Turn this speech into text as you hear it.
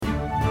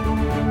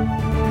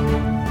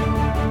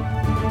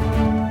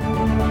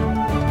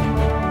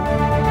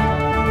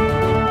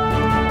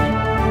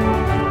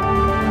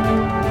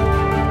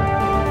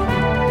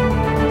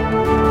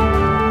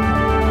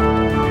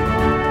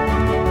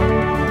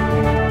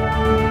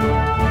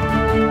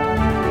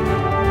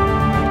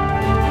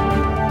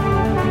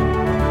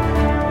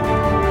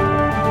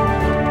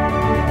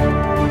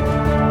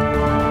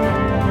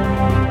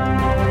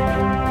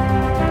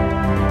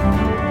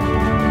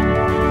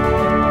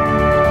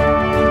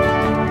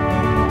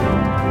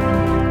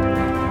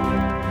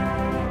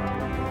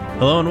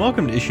Hello and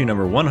welcome to issue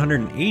number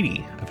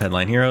 180 of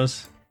Headline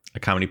Heroes,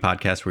 a comedy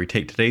podcast where we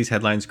take today's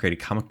headlines, create a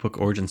comic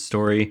book origin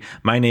story.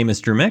 My name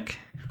is Drew Mick.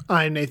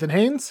 I'm Nathan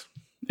Haynes.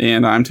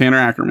 And I'm Tanner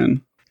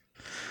Ackerman.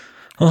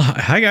 Oh,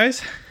 hi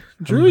guys.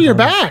 Drew, you're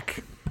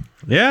back.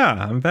 Yeah,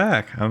 I'm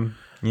back. I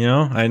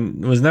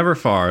was never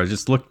far.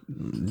 Just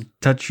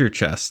touch your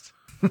chest.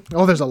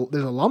 Oh, there's a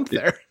lump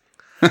there.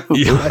 Yeah.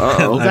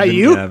 Is that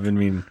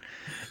you?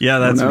 Yeah,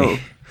 that's me.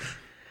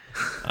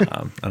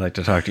 I'd like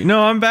to talk to you.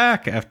 No, I'm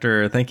back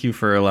thank you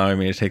for allowing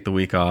me to take the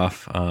week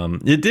off.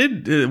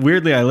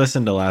 Weirdly, I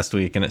listened to last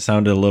week and it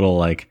sounded a little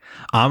like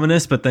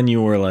ominous, but then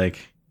you were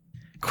like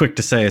quick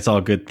to say it's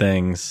all good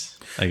things,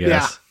 I guess.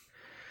 Yeah.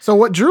 So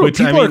what, Drew,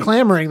 people are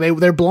clamoring.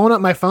 They're blowing up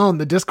my phone.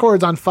 The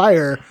Discord's on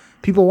fire.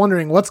 People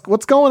wondering what's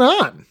going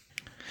on.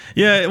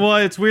 Yeah, well,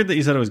 it's weird that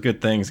you said it was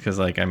good things because,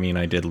 I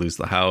did lose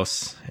the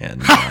house,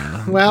 and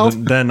well,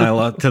 then I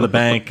left to the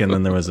bank, and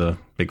then there was a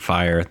big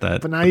fire at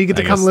that. But now you get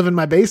to come live in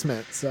my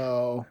basement,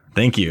 so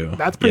thank you.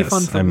 That's pretty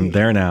fun for me. I'm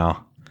there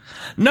now.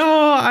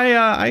 No,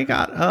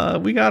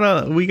 we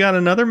got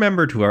another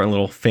member to our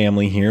little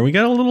family here. We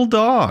got a little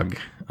dog.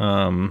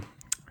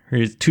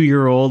 He's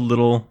 2-year-old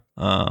little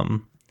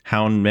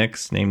hound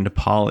mix named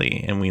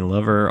Polly, and we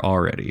love her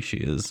already. She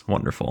is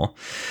wonderful.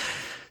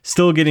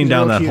 Still getting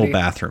down that whole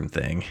bathroom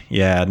thing.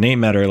 Yeah, Nate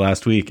met her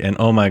last week, and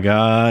oh my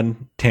God,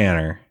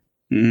 Tanner,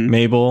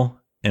 Mabel,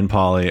 and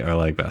Polly are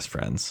like best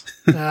friends.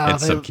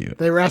 It's so cute.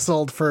 They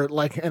wrestled for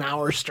like an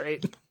hour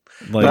straight,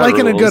 like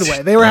in a good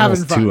way. They were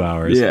having fun. 2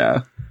 hours.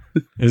 Yeah,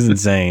 it was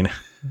insane.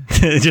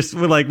 Just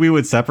like we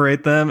would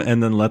separate them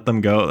and then let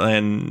them go.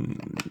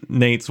 And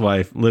Nate's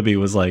wife Libby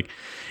was like,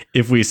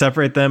 if we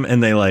separate them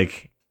and they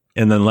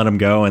and then let them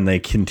go and they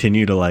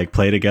continue to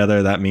play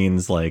together, that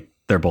means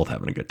they're both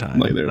having a good time.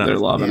 They're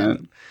loving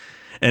it.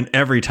 And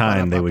every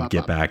time they would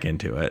get back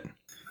into it.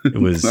 It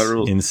was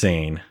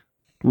insane.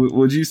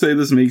 Would you say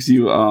this makes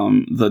you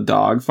the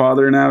dog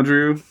father now,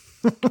 Drew?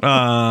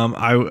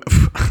 I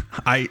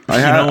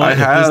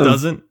have this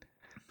doesn't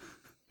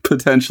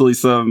potentially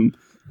some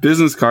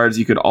business cards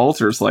you could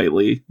alter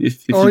slightly.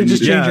 If or you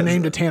just change your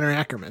name to Tanner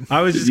Ackerman.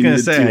 I was just going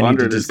to say, I need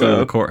to just go to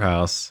the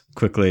courthouse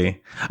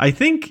quickly. I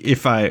think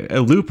if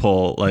a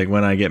loophole,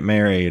 when I get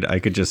married, I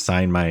could just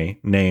sign my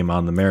name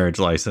on the marriage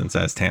license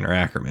as Tanner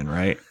Ackerman,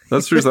 right?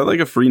 That's true. Is that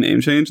a free name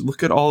change?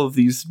 Look at all of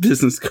these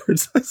business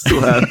cards I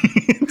still have.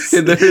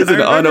 And there is an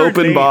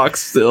unopened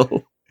box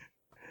still.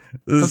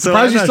 I'm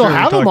surprised you still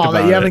have them all,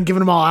 that you haven't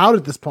given them all out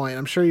at this point.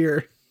 I'm sure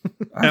you're...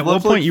 At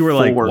one point you were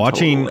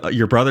watching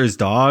your brother's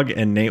dog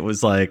and Nate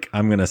was like,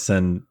 I'm going to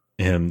send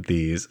him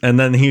these. And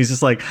then he's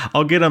just like,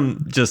 I'll get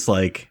him just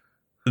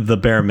the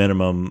bare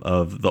minimum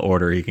of the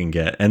order he can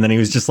get. And then he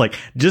was just like,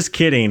 just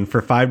kidding.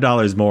 For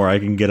 $5 more, I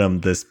can get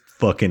him this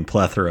fucking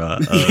plethora.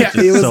 Yeah,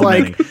 it was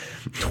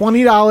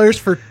 $20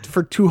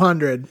 for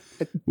 200,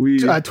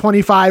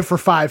 25 for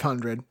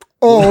 500.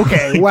 Oh,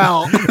 okay.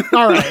 Well,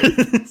 all right.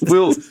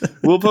 We'll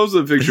post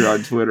a picture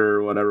on Twitter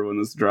or whatever when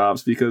this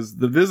drops, because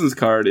the business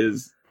card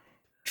is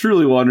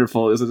truly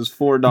wonderful. It has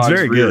 4 dogs'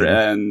 rear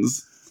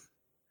ends.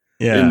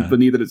 Yeah. And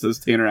beneath it says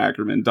Tanner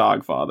Ackerman,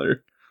 dog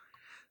father.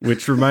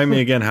 Which remind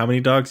me again, how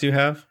many dogs you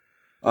have?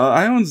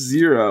 I own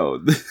 0.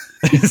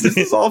 This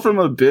is all from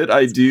a bit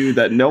I do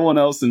that no one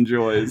else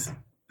enjoys.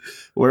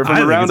 Where if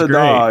I'm around a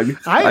dog,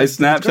 I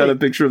Snapchat a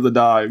picture of the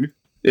dog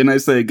and I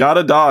say, got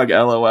a dog,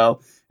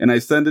 LOL. And I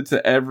send it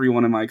to every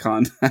one of my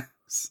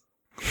contacts.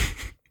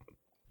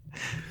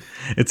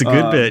 It's a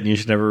good bit, and you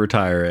should never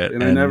retire it.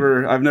 And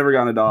I've never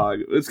gotten a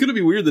dog. It's going to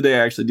be weird the day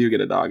I actually do get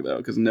a dog, though,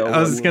 because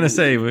I was going to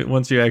say,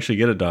 once you actually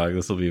get a dog,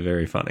 this will be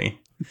very funny.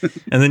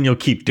 And then you'll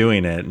keep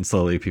doing it, and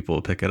slowly people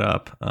will pick it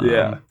up.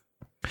 Yeah.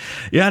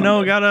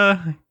 No, got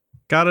a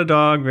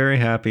dog. Very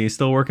happy.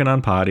 Still working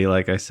on potty,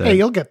 like I said. Hey,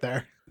 you'll get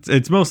there.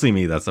 It's mostly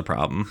me that's the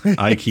problem.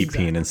 I keep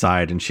peeing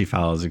inside, and she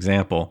follows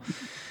example.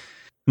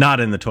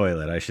 Not in the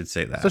toilet, I should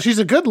say that. So she's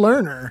a good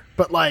learner,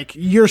 but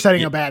you're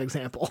setting a bad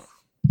example.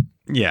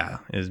 Yeah,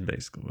 is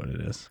basically what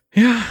it is.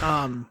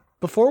 Yeah.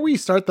 Before we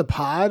start the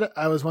pod,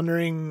 I was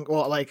wondering,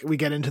 we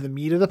get into the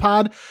meat of the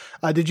pod.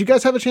 Did you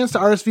guys have a chance to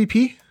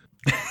RSVP?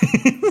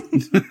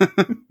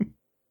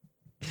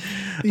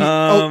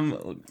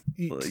 I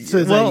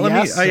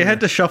had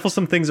to shuffle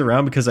some things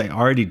around because I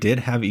already did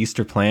have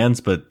Easter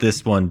plans, but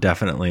this one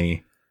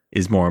definitely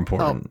is more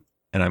important.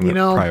 And I'm going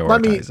to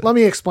prioritize it. Let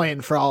me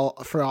explain for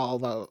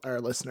all our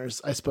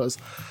listeners, I suppose.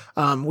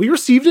 We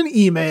received an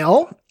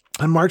email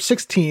on March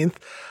 16th.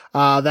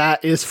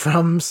 That is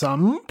from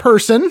some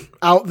person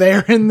out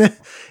there in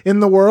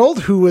the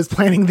world who was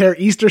planning their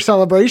Easter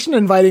celebration,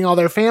 inviting all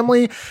their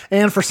family,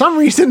 and for some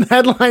reason,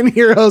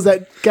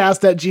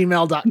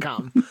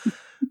 headlineheroes@cast@gmail.com.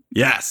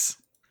 Yes.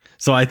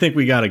 So I think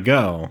we got to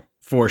go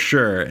for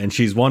sure. And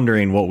she's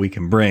wondering what we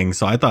can bring.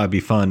 So I thought it'd be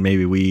fun.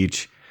 Maybe we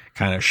each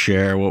kind of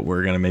share what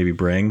we're going to maybe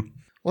bring.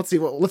 Let's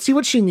see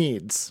what she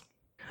needs.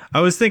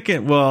 I was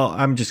thinking, well,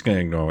 I'm just going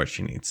to ignore what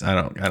she needs. I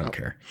don't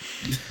care.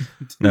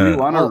 Do you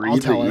want to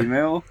read the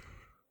email?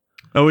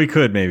 Oh, we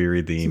could maybe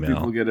read the email. So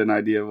people get an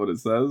idea of what it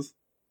says.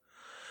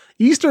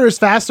 Easter is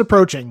fast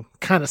approaching.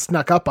 Kind of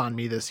snuck up on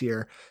me this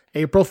year.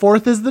 April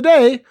 4th is the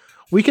day.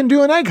 We can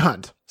do an egg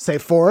hunt. Say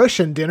 4-ish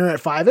and dinner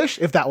at 5-ish,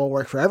 if that will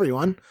work for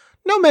everyone.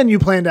 No menu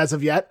planned as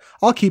of yet.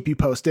 I'll keep you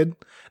posted.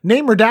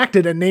 Name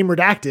redacted and name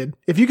redacted.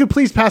 If you could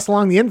please pass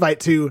along the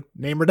invite to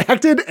name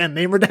redacted and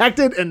name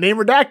redacted and name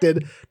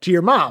redacted to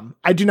your mom.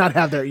 I do not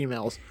have their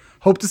emails.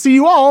 Hope to see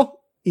you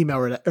all. Name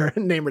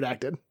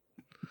redacted.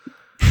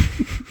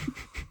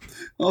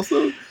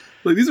 Also,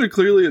 like these are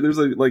clearly there's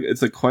like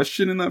it's a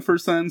question in that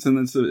first sentence, and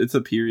then it's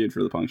a period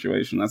for the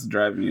punctuation. That's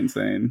driving me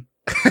insane.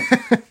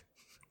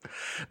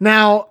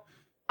 Now,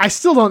 I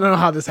still don't know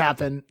how this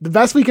happened. The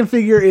best we can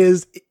figure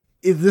is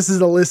if this is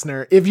a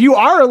listener. If you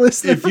are a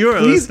listener,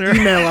 please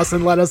email us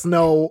and let us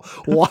know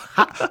why.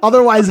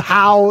 Otherwise,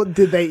 how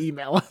did they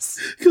email us?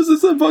 Because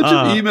it's a bunch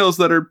of emails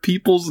that are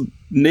people's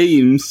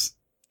names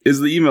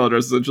is the email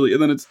address essentially,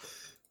 and then it's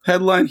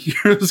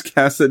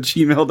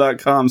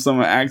headlineheroescast@gmail.com.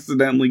 Someone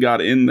accidentally got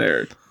in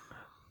there.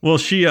 Well,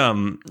 she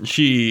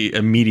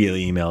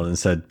immediately emailed and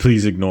said,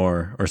 please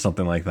ignore, or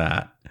something like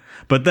that.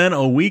 But then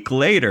a week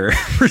later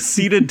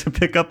proceeded to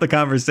pick up the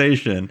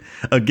conversation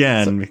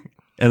again.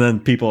 And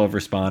then people have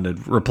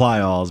responded. Reply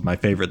all is my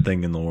favorite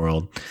thing in the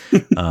world.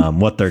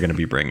 What they're going to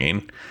be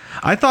bringing.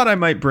 I thought I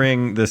might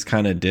bring this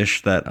kind of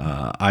dish that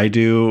I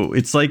do.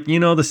 It's like,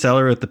 the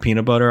celery with the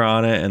peanut butter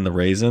on it and the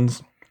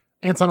raisins.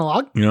 Ants on a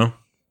log? Yeah,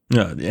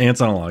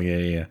 ants on a log.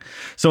 Yeah.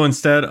 So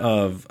instead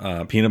of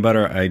peanut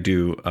butter, I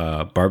do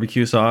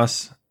barbecue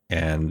sauce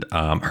and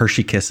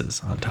Hershey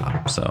Kisses on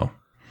top. So,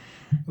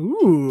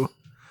 ooh,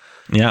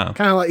 yeah,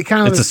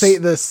 kind of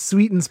the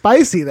sweet and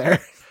spicy there.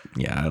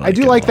 Yeah, I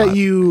do like that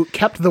you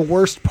kept the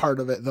worst part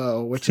of it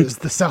though, which is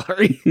the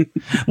celery.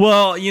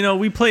 Well,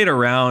 we played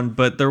around,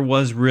 but there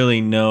was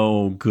really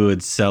no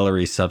good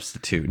celery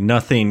substitute.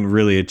 Nothing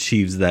really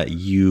achieves that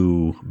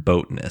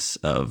boatness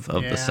of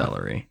the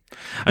celery.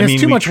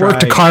 It's too much work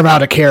to carve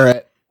out a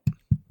carrot.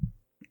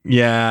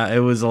 Yeah, it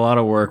was a lot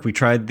of work. We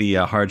tried the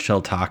hard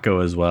shell taco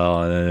as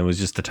well, and it was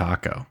just a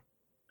taco.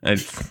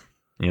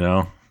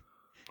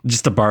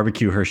 Just a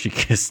barbecue Hershey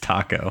Kiss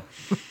taco.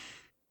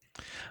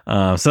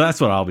 So that's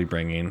what I'll be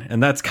bringing.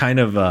 And that's kind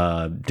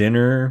of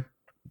dinner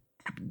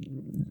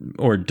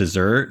or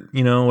dessert,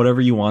 whatever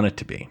you want it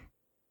to be.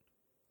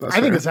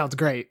 I think it sounds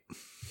great.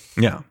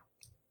 Yeah.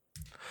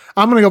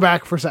 I'm going to go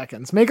back for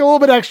seconds. Make a little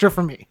bit extra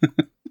for me.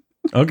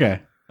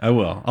 Okay, I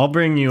will. I'll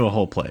bring you a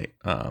whole plate.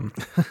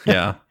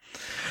 Yeah.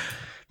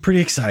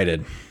 Pretty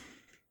excited.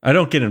 I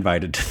don't get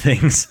invited to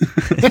things.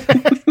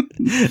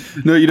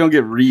 No, you don't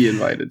get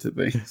re-invited to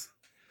things.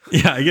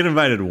 Yeah, I get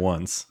invited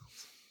once.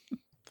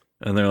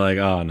 And they're like,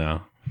 oh,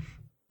 no.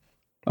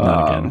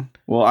 Not again.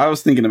 Well, I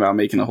was thinking about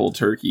making a whole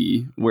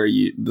turkey where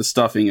the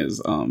stuffing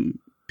is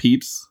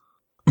Peeps.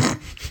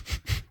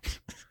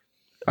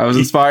 I was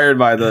inspired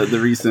by the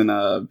recent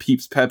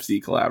Peeps Pepsi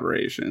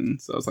collaboration.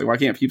 So I was like, why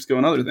can't Peeps go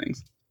in other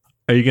things?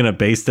 Are you going to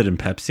baste it in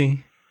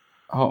Pepsi?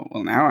 Oh,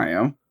 well, now I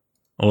am.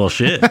 Well,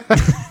 shit.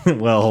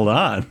 Well, hold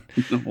on.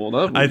 Hold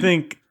up. I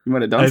think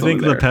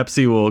the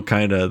Pepsi will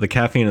the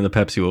caffeine in the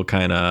Pepsi will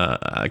kind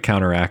of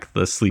counteract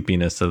the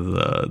sleepiness of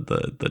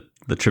the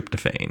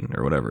tryptophan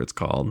or whatever it's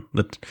called.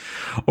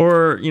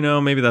 Or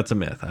maybe that's a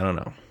myth. I don't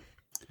know.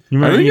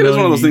 I think it is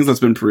one of those things that's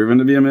been proven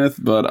to be a myth,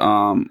 but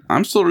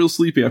I'm still real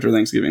sleepy after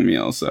Thanksgiving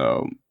meal.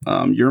 So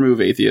your move,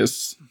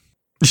 atheists.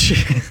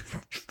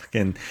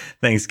 Fucking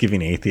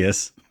Thanksgiving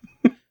atheists.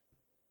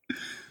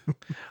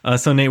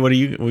 So Nate, what are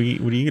you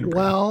gonna bring?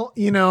 Well,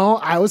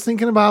 I was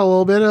thinking about a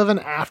little bit of an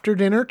after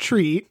dinner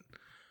treat.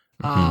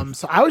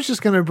 So I was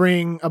just gonna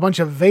bring a bunch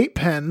of vape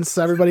pens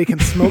so everybody can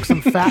smoke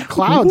some fat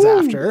clouds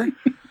after.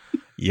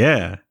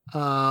 Yeah.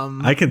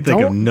 I can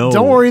think of no.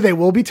 Don't worry, they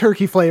will be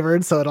turkey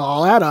flavored, so it'll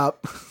all add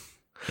up.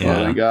 Yeah.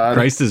 Oh my God.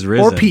 Christ is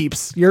risen. Or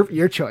Peeps,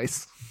 your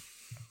choice.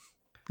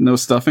 No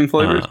stuffing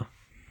flavors.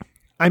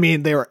 I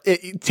mean, they were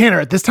Tanner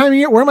at this time of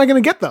year. Where am I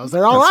going to get those?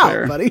 They're all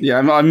out, buddy. Yeah,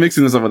 I'm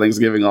mixing this up with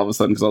Thanksgiving all of a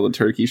sudden because all the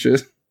turkey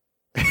shit.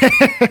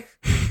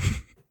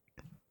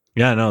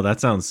 Yeah, no, that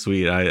sounds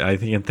sweet. I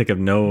can think of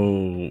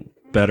no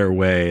better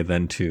way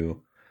than to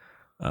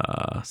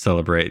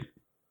celebrate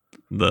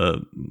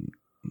the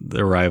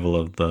arrival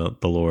of the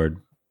Lord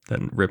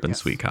than ripping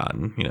sweet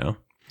cotton.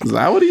 Is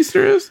that what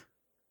Easter is?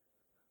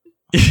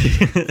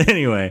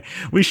 Anyway,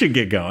 we should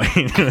get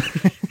going.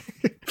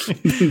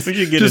 We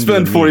should get just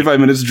spend 45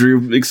 minutes.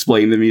 Drew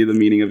explained to me the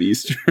meaning of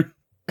Easter.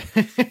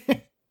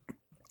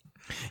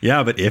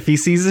 Yeah, but if he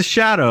sees a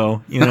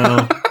shadow,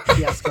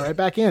 yes, go right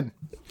back in.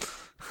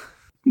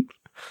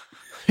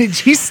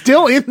 He's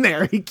still in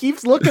there. He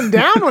keeps looking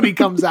down when he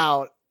comes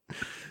out.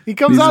 He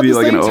comes out the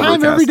same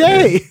time every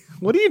day.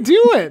 What are you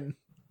doing?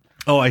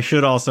 Oh, I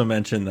should also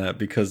mention that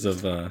because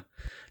of the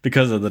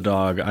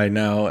dog, I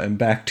now am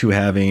back to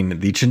having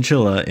the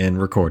chinchilla in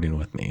recording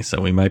with me.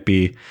 So we might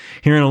be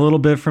hearing a little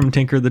bit from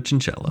Tinker the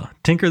chinchilla.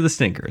 Tinker the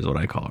stinker is what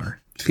I call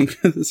her.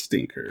 Tinker the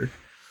stinker.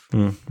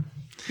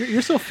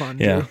 You're so fun.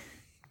 Yeah,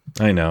 dude.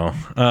 I know.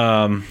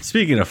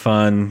 Speaking of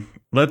fun,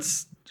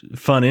 let's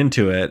fun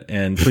into it.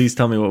 And please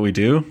tell me what we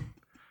do.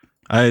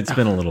 It's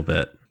been a little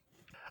bit.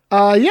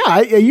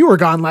 You were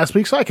gone last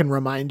week, so I can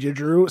remind you,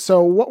 Drew.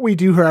 So what we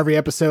do for every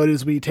episode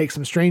is we take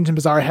some strange and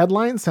bizarre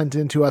headlines sent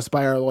in to us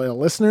by our loyal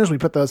listeners. We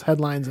put those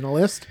headlines in a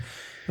list,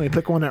 and we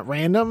pick one at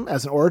random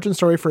as an origin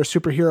story for a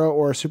superhero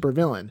or a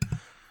supervillain.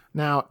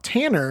 Now,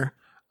 Tanner,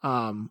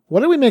 what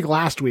did we make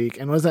last week,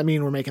 and what does that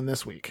mean we're making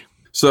this week?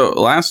 So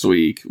last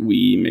week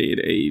we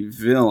made a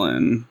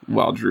villain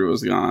while Drew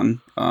was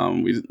gone.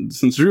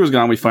 Since Drew was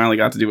gone, we finally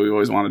got to do what we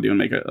always want to do and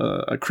make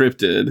a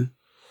cryptid.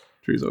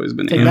 Drew's always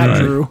been take that,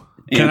 Drew.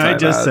 Can I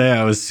just say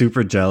I was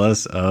super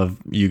jealous of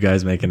you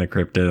guys making a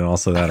cryptid and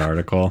also that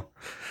article.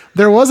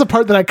 There was a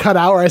part that I cut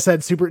out where I said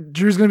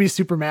Drew's going to be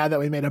super mad that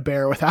we made a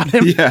bear without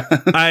him.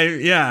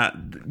 Yeah.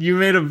 You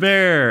made a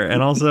bear,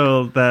 and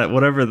also that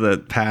whatever the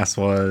pass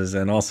was,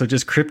 and also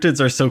just cryptids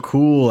are so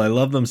cool. I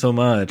love them so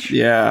much.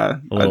 Yeah.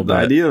 The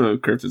idea of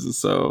cryptids is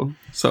so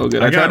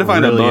good. I tried to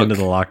find a book into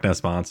the Loch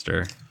Ness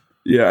Monster.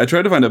 Yeah, I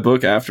tried to find a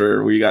book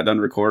after we got done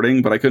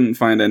recording, but I couldn't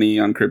find any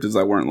on cryptids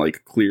that weren't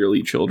like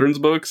clearly children's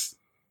books.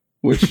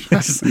 Which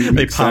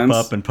they pop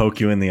up and poke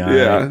you in the eye.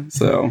 Yeah,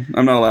 so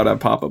I'm not allowed to have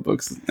pop-up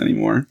books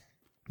anymore.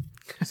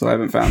 So I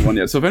haven't found one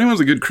yet. So if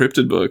anyone's a good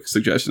cryptid book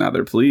suggestion out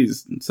there,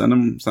 please send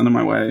them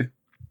my way.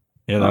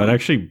 Yeah, that would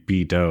actually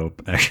be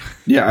dope.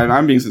 Yeah,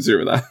 I'm being sincere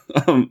with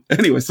that.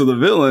 Anyway, so the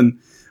villain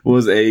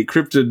was a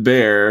cryptid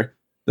bear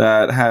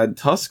that had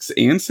tusks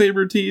and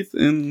saber teeth,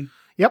 and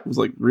was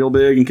like real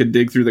big and could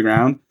dig through the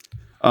ground.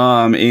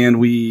 And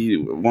we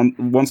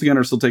once again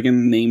are still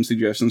taking name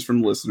suggestions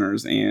from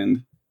listeners,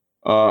 and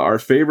our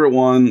favorite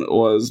one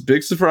was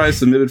big surprise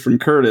submitted from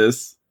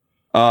Curtis,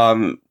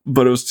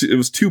 but it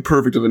was too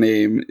perfect of a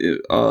name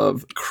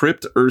of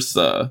Crypt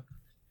Ursa.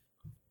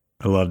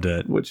 I loved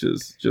it, which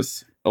is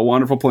just a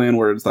wonderful play on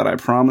words that I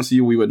promise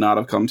you we would not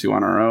have come to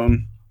on our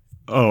own.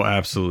 Oh,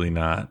 absolutely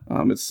not.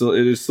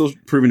 It is still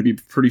proving to be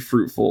pretty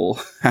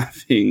fruitful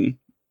having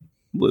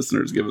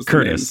listeners give us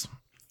Curtis,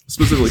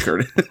 specifically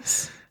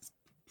Curtis,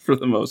 for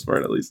the most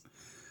part at least.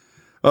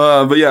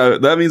 But yeah,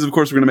 that means, of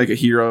course, we're going to make a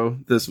hero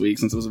this week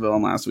since it was a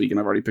villain last week, and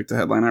I've already picked a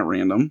headline at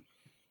random.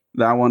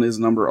 That one is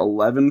number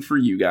 11 for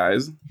you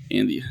guys,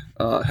 and the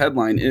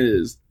headline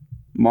is,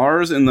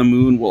 Mars and the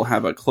Moon will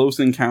have a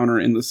close encounter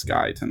in the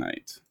sky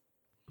tonight.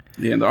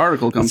 And the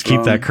article comes from...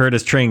 Let's keep that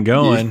Curtis train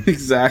going. Yeah,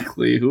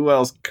 exactly. Who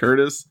else?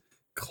 Curtis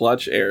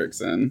Clutch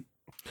Erickson.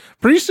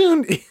 Pretty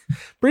soon,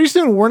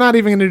 we're not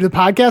even going to do the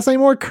podcast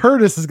anymore.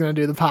 Curtis is going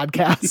to do the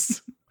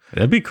podcast.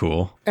 That'd be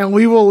cool. And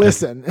we will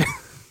listen.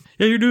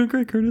 Yeah, you're doing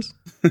great, Curtis.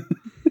 Keep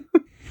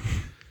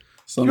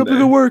up the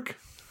good work.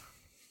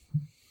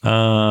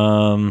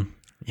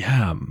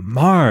 Yeah,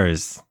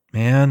 Mars,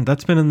 man,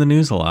 that's been in the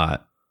news a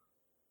lot,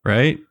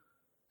 right?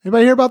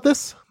 Anybody hear about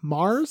this?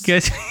 Mars?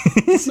 Guys,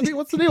 what's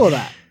the deal with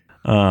that?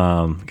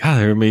 God,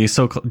 they're gonna be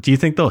so close. Do you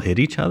think they'll hit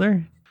each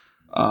other?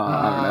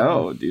 I don't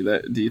know.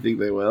 Do you think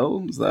they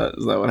will? Is that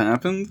what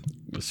happened?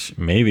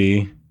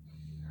 Maybe.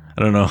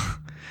 I don't know.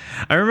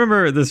 I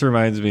remember this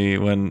reminds me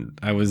when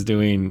I was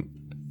doing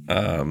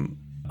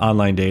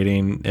online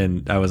dating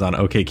and I was on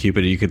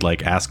OkCupid. You could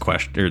like ask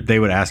questions, or they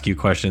would ask you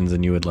questions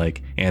and you would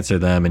like answer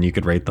them, and you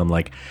could rate them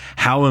like,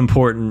 how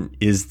important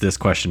is this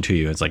question to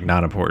you? It's like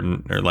not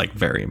important or like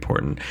very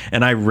important.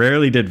 And I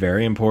rarely did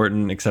very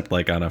important, except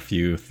like on a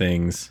few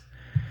things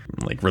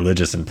like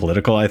religious and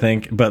political, I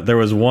think. But there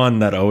was one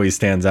that always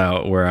stands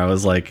out where I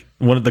was like,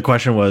 the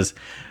question was,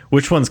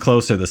 which one's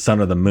closer, the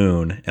sun or the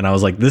moon? And I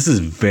was like, this is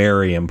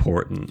very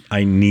important.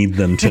 I need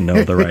them to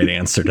know the right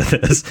answer to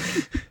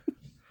this.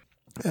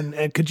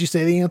 And could you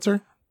say the answer?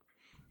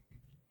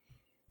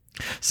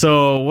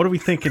 So what are we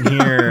thinking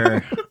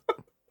here?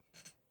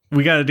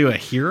 We got to do a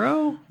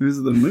hero? This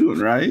is the moon,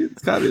 right?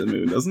 It's got to be the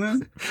moon, doesn't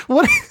it?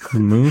 What? The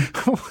moon?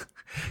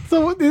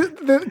 So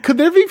could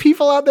there be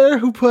people out there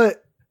who put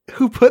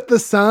the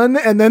sun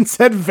and then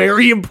said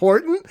very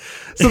important?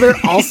 So they're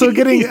also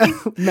getting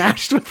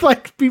matched with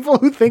like people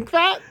who think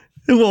that?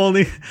 Well,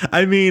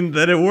 I mean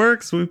that it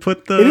works. We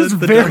put the. It is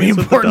very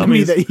important to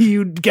me that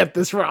you get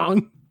this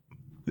wrong.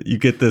 You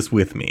get this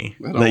with me.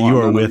 That you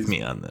are with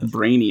me on this.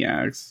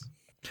 Brainiacs.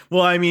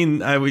 Well, I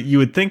mean, you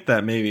would think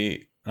that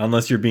maybe,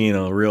 unless you're being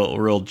a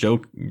real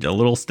joke, a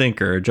little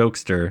stinker, a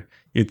jokester,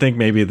 you'd think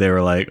maybe they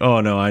were like,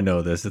 oh no, I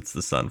know this. It's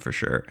the sun for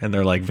sure. And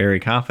they're like very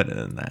confident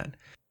in that.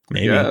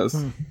 Maybe. Yes.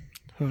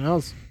 Who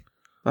knows?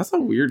 That's a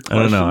weird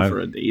question for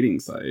a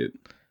dating site.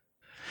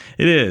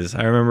 It is.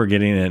 I remember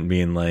getting it and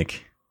being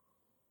like,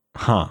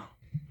 huh,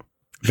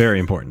 very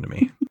important to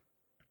me.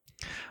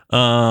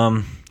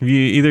 Have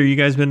either of you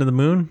guys been to the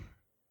moon?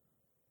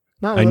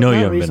 I know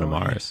you haven't been to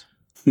Mars.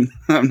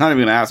 I'm not even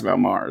going to ask about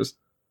Mars.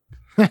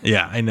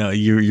 Yeah, I know.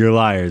 You're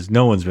liars.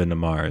 No one's been to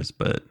Mars,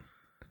 but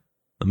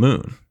the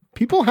moon.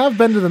 People have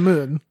been to the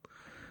moon.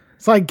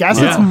 So I guess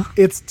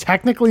it's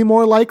technically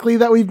more likely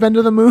that we've been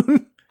to the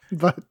moon.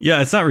 But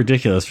yeah, it's not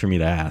ridiculous for me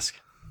to ask.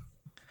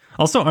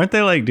 Also, aren't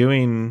they like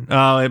doing,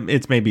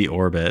 it's maybe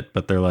orbit,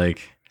 but they're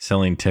like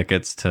selling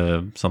tickets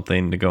to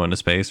something to go into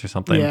space or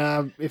something?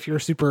 Yeah, if you're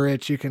super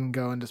rich, you can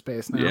go into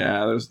space now.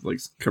 Yeah, there's like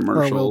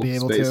commercial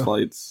space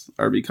flights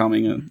are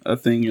becoming a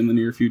thing in the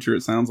near future,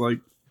 it sounds like.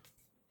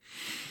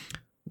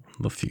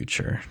 the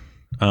future.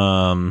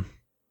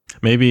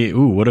 Maybe.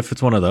 Ooh, what if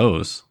it's one of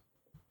those?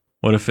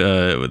 What if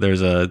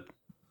there's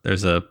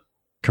a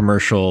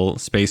commercial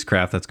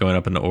spacecraft that's going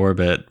up into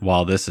orbit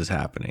while this is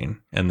happening,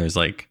 and there's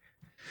like,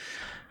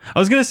 I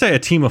was gonna say a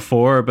team of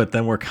 4, but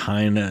then we're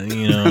kind of,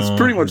 that's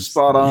pretty much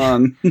spot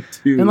on.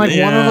 And like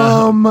one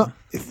of them,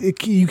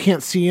 you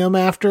can't see them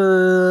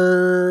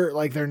after,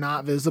 like they're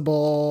not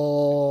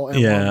visible.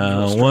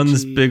 And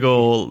one's big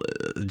old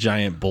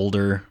giant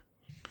boulder,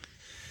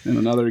 and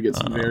another gets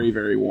very,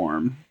 very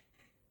warm.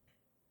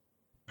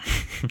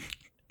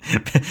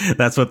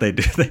 That's what they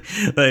do.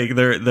 Like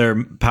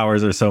their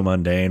powers are so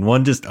mundane.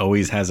 One just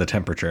always has a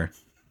temperature.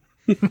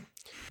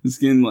 The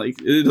skin,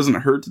 like, it doesn't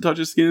hurt to touch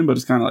his skin, but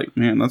it's kind of like,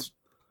 man, that's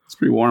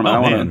pretty warm. I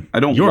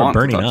don't want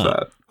to touch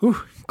that. Ooh,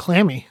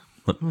 clammy.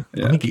 Let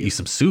me get you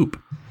some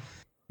soup.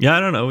 Yeah, I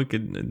don't know. We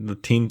could the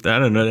team. I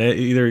don't know.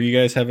 Either of you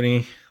guys have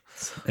any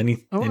I'm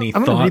thoughts?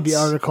 I'm gonna read the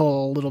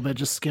article a little bit,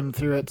 just skim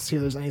through it, see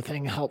if there's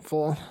anything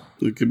helpful.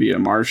 It could be a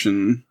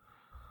Martian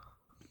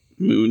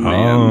moon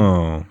man.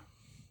 Oh,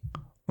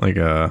 like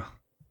a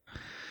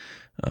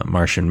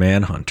Martian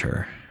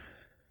Manhunter.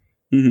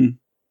 Mm-hmm.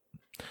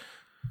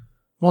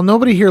 Well,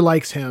 nobody here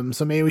likes him,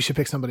 so maybe we should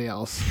pick somebody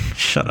else.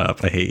 Shut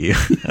up. I hate you.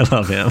 I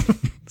love him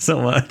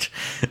so much.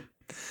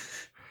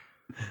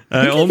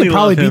 I only could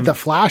probably beat the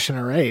Flash in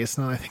a race.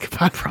 Now I think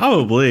about it.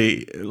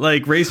 Probably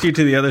like race you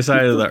to the other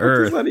side of the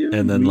earth,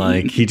 and then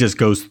like he just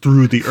goes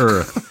through the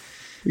earth.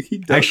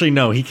 Actually,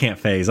 no, he can't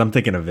phase. I'm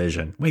thinking of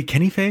Vision. Wait,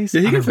 can he phase?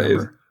 Yeah, he can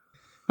phase.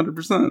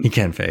 100%. He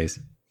can phase.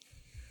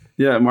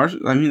 Yeah,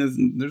 Martian. I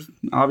mean, there's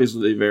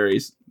obviously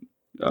various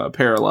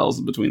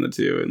parallels between the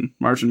two, and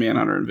Martian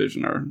Manhunter and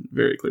Vision are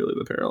very clearly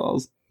the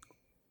parallels.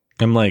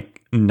 I'm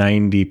like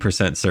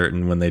 90%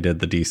 certain when they did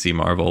the DC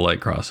Marvel like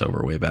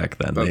crossover way back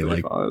then, they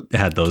like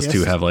had those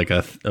two have like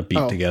a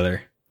beat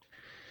together.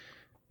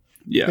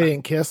 Yeah, they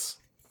didn't kiss.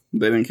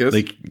 They didn't kiss.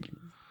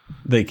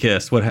 They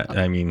kissed.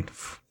 I mean,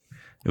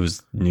 it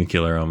was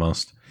nuclear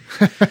almost.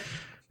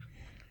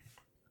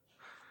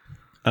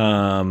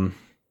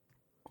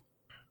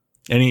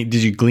 Did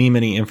you glean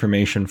any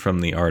information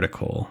from the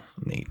article,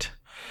 Nate?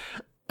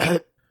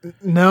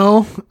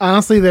 No,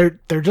 honestly,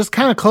 they're just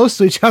kind of close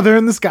to each other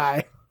in the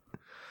sky.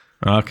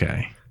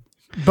 Okay,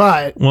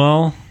 but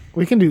well,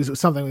 we can do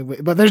something.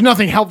 But there's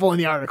nothing helpful in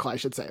the article, I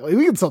should say. Like,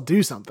 we can still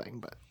do something,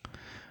 but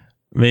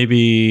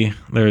maybe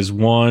there's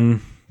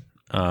one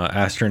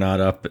astronaut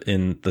up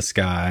in the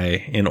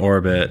sky in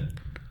orbit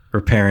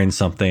repairing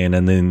something,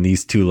 and then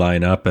these two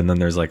line up, and then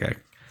there's like a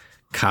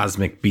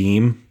cosmic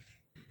beam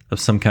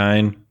of some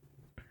kind.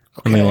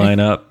 Okay. And they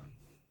line up.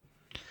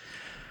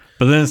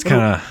 But then it's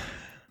kind of,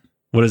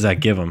 what does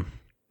that give them?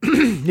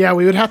 Yeah,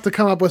 we would have to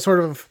come up with sort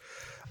of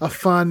a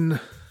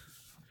fun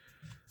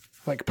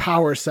like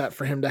power set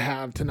for him to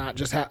have, to not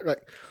just have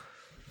like.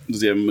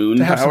 Does he have moon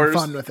to have powers?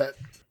 Some fun with it.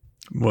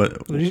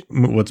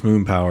 What's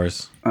moon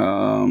powers?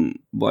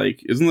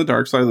 Like, isn't the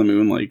dark side of the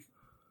moon like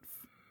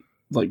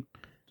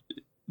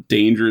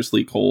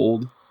dangerously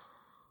cold?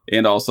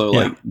 And also,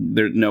 like,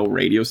 there's no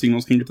radio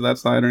signals can get to that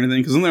side or anything.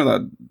 Because isn't there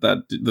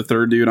that the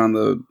third dude on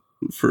the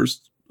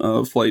first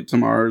flight to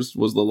Mars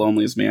was the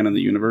loneliest man in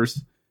the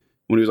universe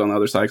when he was on the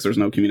other side because there's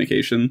no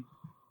communication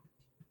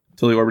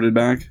till he orbited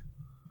back.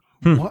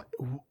 What?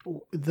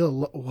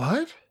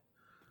 What?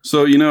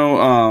 So,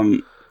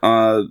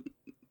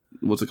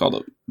 what's it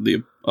called?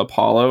 The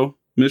Apollo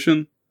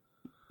mission?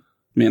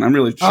 Man, I'm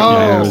really showing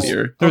my ass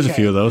here. There's a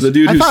few of those. The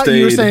dude I who thought stayed,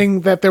 you were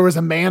saying that there was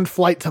a manned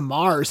flight to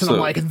Mars, and I'm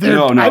like,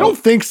 no, I don't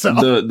think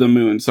so. The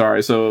moon,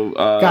 sorry. So,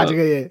 gotcha,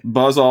 yeah.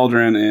 Buzz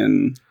Aldrin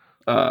and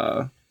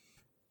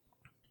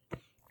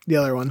the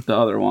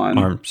other one.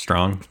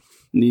 Armstrong.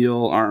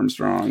 Neil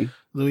Armstrong.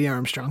 Louis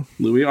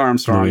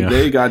Armstrong.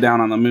 They got down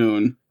on the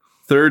moon.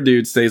 Third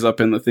dude stays up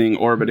in the thing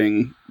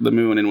orbiting the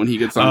moon, and when he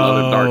gets on the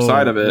other dark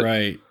side of it,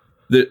 right.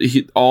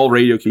 All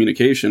radio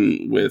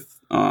communication with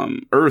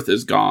Earth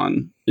is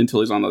gone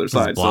until he's on the other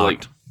side. So,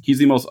 like, he's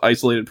the most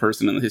isolated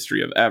person in the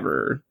history of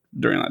ever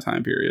during that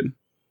time period.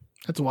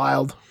 That's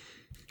wild.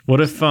 What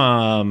if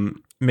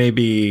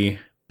maybe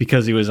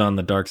because he was on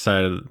the dark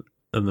side of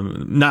the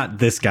not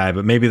this guy,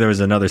 but maybe there was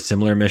another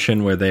similar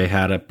mission where they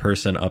had a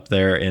person up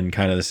there in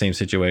kind of the same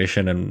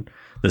situation, and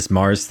this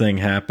Mars thing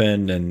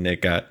happened, and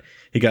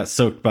he got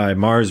soaked by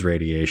Mars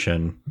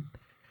radiation,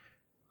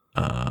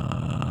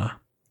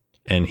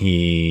 and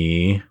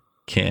he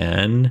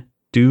can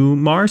do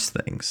Mars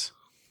things.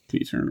 Can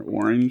you turn it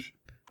orange?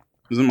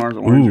 Isn't Mars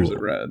orange or is it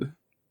red?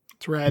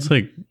 It's red. It's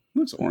like it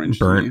looks orange.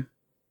 Burnt. To me.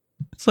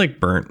 It's like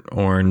burnt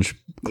orange,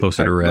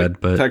 closer to red,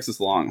 but Texas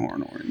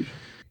Longhorn orange.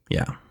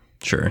 Yeah,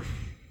 sure.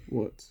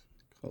 What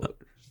color?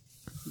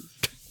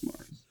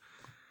 Mars.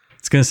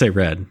 It's gonna say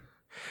red.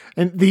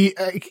 And the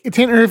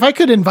Tanner, if I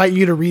could invite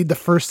you to read the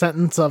first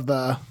sentence of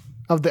the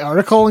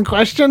article in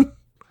question.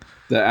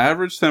 The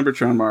average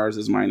temperature on Mars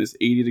is minus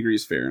 80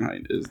 degrees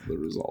Fahrenheit is the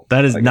result.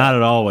 That is not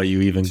at all what you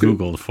even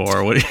Googled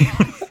for. What?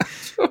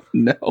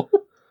 No.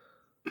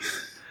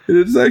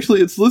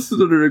 It's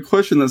listed under a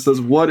question that says,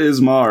 "What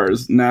is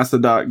Mars?"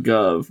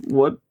 NASA.gov.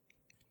 What?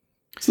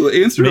 So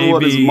the answer to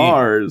what is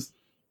Mars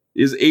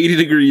is 80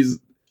 degrees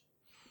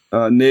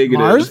negative.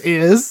 Mars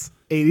is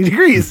 80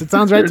 degrees. It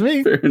sounds right to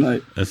me.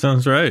 Fahrenheit. That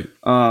sounds right.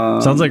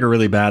 Sounds like a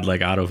really bad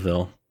like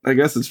autofill. I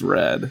guess it's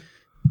red.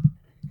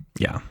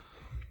 Yeah.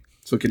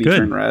 So can he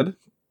turn red?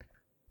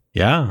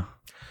 Yeah.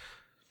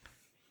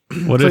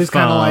 What so if he's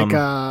kind of like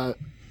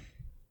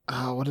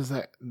what is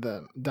that?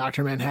 The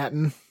Dr.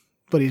 Manhattan,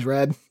 but he's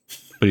red.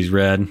 But he's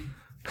red.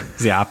 He's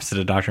the opposite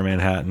of Dr.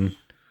 Manhattan.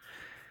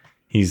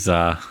 He's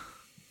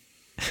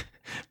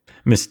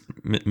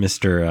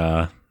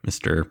Mr.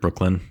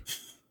 Brooklyn.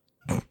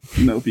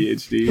 No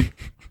PhD.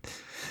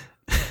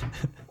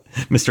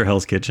 Mr.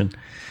 Hell's Kitchen.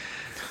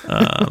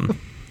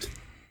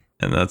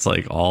 And that's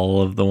like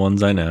all of the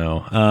ones I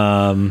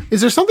know.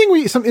 Is there some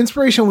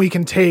inspiration we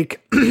can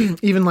take,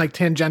 even like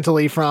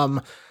tangentially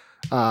from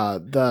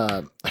I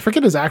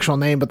forget his actual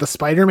name, but the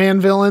Spider-Man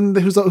villain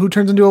who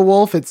turns into a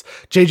wolf? It's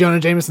J. Jonah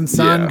Jameson's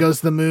son, goes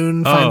to the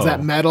moon, finds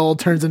that metal,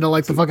 turns into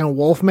like the fucking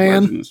wolf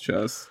man. In his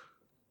chest.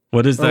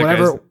 What is that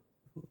guy's?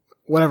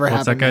 Whatever happened.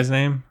 What's that guy's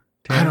name?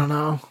 I don't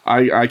know.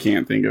 I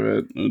can't think of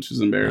it, which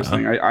is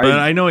embarrassing. But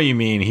I know what you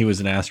mean. He was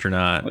an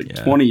astronaut. Like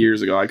 20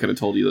 years ago, I could have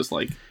told you this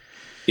like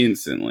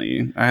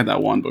instantly. I had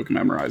that one book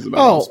memorized about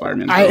all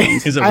Spider-Man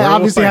villains. I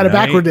obviously had it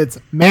backward. It's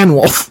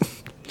Manwolf.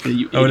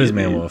 It is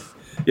Manwolf.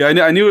 Yeah,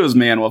 I knew it was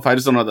Manwolf. I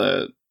just don't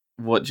know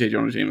what J.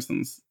 Jonah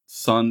Jameson's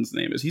son's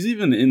name is. He's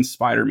even in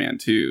Spider-Man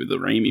 2, the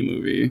Raimi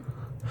movie.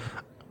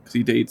 Because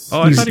he dates...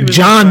 Oh, I thought he was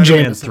John in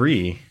Spider-Man Jameson.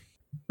 3.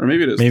 Or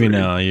maybe it is Maybe 3.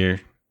 no,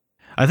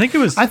 I think it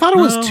was... I thought it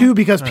was 2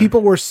 because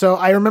people were so...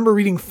 I remember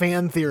reading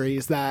fan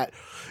theories that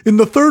in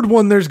the third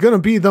one, there's going to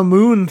be the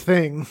moon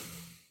thing.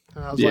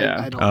 And I was like,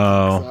 I don't think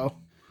so.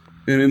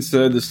 And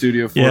instead, the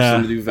studio forced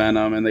them to do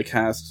Venom, and they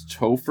cast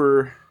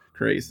Topher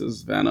Grace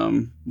as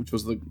Venom, which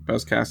was the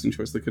best casting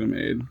choice they could have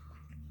made.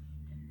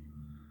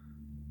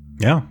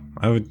 Yeah,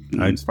 I would.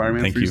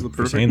 Spider-Man thank 3 is you the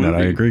for perfect saying that.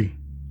 movie. I agree.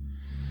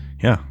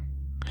 Yeah,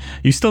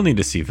 you still need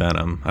to see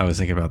Venom. I was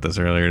thinking about this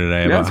earlier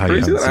today about how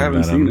you haven't seen I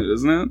haven't Venom. seen it,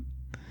 isn't it?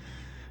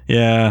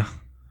 Yeah,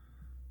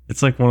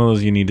 it's like one of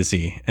those you need to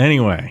see.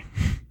 Anyway,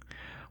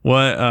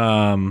 what?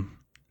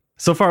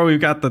 So far we've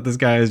got that this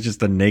guy is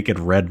just a naked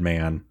red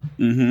man.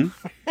 Mm-hmm.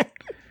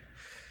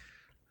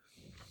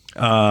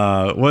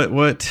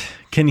 What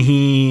can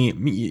he?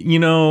 You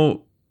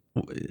know,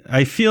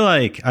 I feel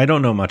like I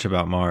don't know much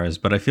about Mars,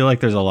 but I feel like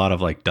there's a lot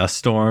of like dust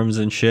storms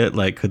and shit.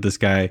 Like, could this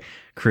guy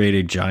create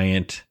a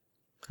giant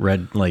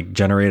red, like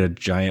generate a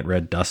giant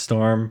red dust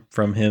storm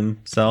from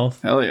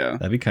himself? Hell yeah.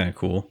 That'd be kind of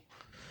cool.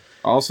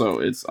 Also,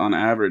 it's on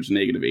average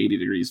negative 80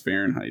 degrees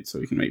Fahrenheit, so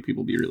he can make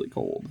people be really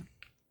cold.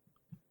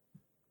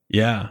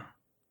 Yeah.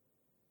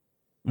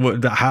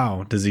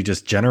 How? Does he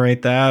just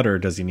generate that, or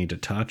does he need to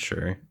touch,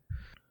 or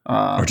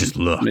just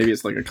look? Maybe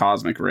it's like a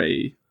cosmic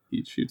ray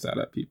he shoots out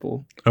at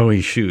people. Oh,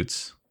 he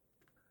shoots.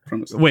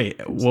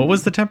 Wait, what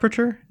was the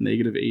temperature?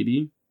 Negative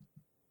 80.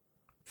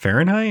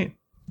 Fahrenheit?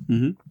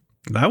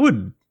 Mm-hmm. That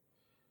would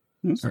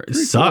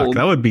suck. Cold.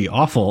 That would be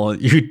awful.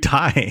 You'd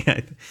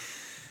die.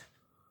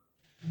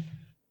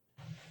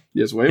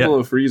 Yes, way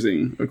below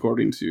freezing,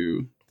 according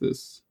to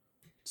this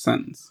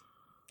sentence.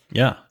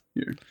 Yeah.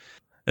 Here.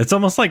 It's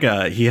almost like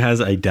he has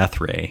a death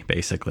ray,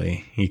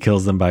 basically. He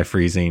kills them by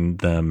freezing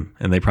them,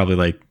 and they probably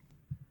like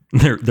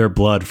their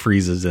blood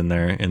freezes in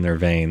their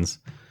veins.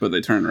 But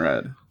they turn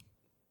red.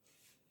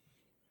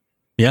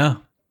 Yeah.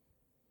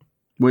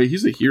 Wait,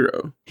 he's a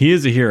hero. He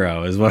is a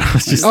hero, is what I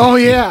was just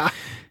thinking. Yeah.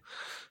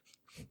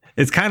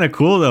 It's kind of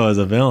cool though as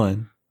a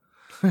villain.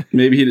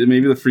 Maybe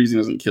the freezing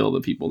doesn't kill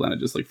the people, then it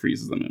just like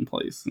freezes them in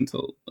place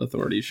until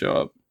authorities show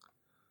up.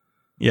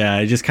 Yeah,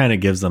 it just kind of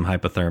gives them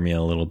hypothermia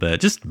a little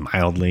bit, just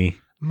mildly.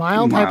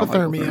 Mild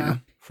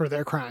hypothermia for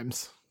their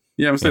crimes.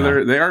 Yeah, I would say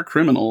they are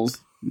criminals,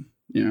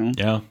 you know.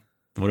 Yeah,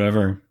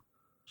 whatever.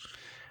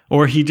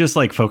 Or he just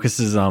like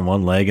focuses on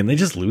one leg and they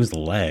just lose the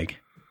leg.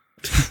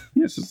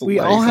 Yeah, it's just we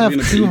all have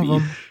two of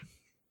them.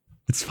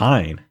 It's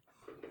fine.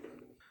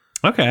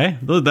 Okay,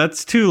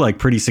 that's two like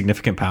pretty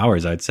significant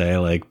powers, I'd say,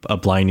 like a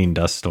blinding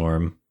dust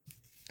storm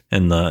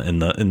and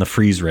the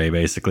freeze ray,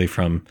 basically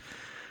from.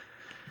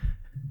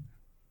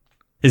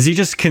 Is he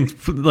just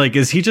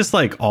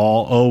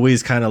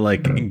always kind of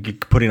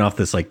like putting off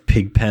this like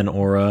pigpen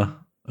aura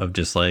of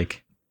just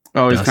like?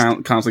 Oh, he's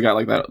constantly got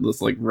like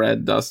this like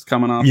red dust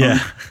coming off. Yeah,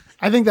 him.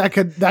 I think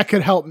that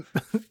could help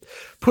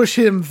push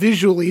him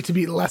visually to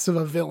be less of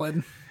a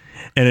villain.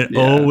 And it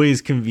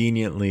always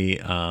conveniently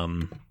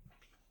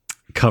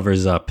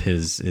covers up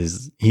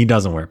his he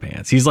doesn't wear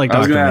pants. He's like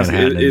Dr.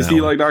 Manhattan. Is he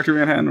like Dr.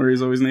 Manhattan where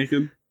he's always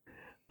naked?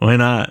 Why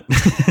not?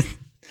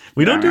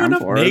 We don't do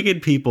enough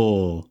naked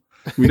people.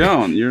 We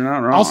don't. You're not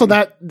wrong. Also,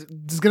 that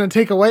is going to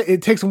take away.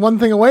 It takes one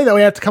thing away that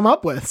we have to come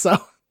up with. So,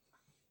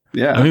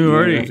 yeah, I mean, we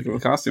already have to go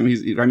with costume.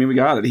 We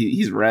got it.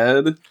 He's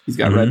red. He's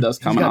got red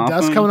dust coming off.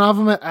 Dust coming off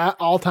him at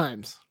all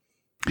times.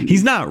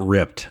 He's not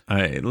ripped.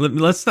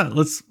 Let's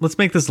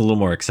make this a little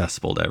more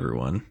accessible to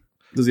everyone.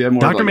 Does he have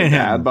more Dr. like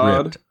Manhattan a dad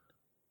bod?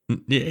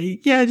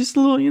 Yeah, just a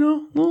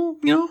little,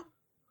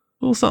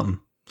 little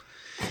something.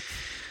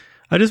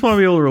 I just want to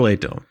be able to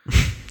relate to him.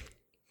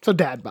 So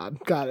dad bod.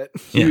 Got it.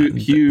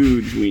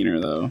 Huge wiener,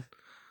 though.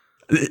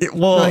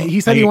 No,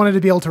 he said he wanted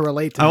to be able to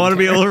relate to him. I want to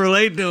be able to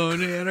relate to him,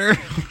 Tanner.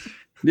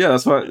 Yeah,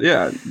 that's what.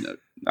 Yeah.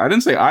 I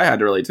didn't say I had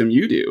to relate to him.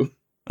 You do.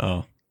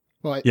 Oh.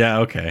 Well, yeah,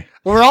 okay.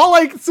 We're all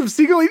like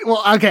secretly.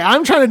 Well, okay,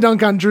 I'm trying to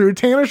dunk on Drew.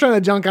 Tanner's trying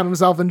to dunk on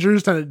himself, and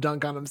Drew's trying to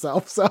dunk on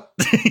himself. So.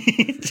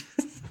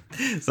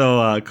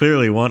 So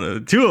clearly,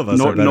 two of us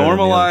are better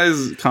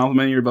normalize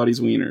complimenting your buddy's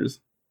wieners.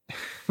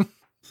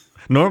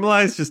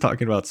 Normalize just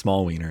talking about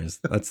small wieners.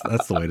 That's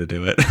the way to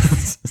do it.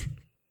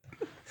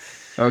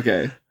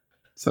 Okay,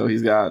 so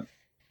he's got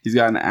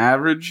an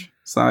average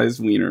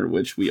sized wiener,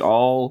 which we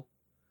all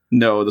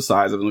know the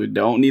size of, and we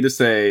don't need to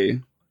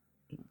say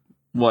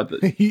what.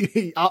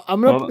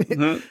 I'm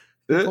gonna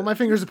pull my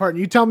fingers apart,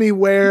 and you tell me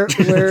where it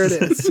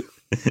is.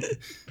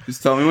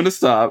 Just tell me when to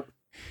stop.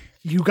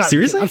 You got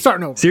seriously? I'm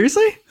starting over.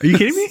 Seriously? Are you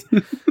kidding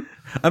me?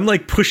 I'm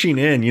like pushing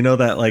in. You know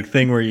that like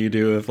thing where you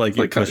do if like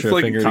you push your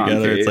finger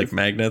together, it's like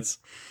magnets.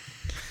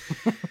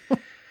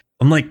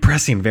 I'm like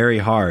pressing very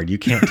hard. You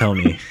can't tell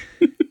me.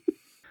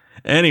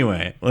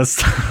 Anyway, let's.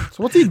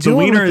 So what's he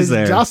doing with his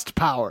dust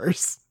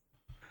powers?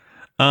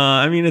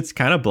 I mean, it's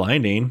kind of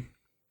blinding.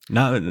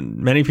 Not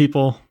many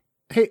people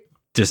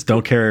just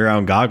don't carry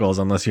around goggles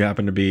unless you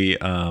happen to be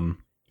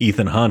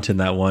Ethan Hunt in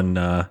that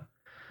one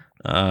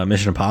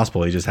Mission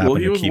Impossible. He just happened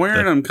to keep. Well, he was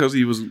wearing them because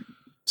he was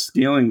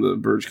scaling the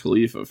Burj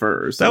Khalifa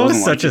first. That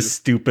was such a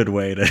stupid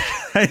way to.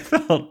 I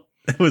felt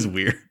it was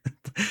weird.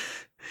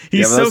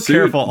 He's so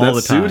careful all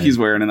the time. Suit he's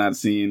wearing in that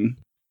scene.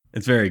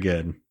 It's very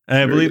good. And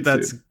I believe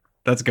that's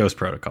Ghost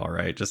Protocol,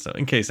 right? Just so,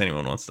 in case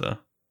anyone wants to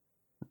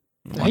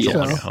watch it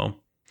at home.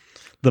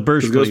 The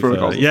Burj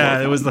Khalifa.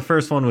 Yeah, it was the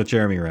first one with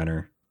Jeremy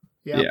Renner.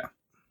 Yeah.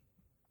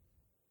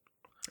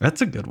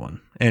 That's a good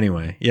one.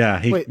 Anyway,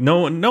 yeah,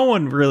 no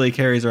one really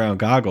carries around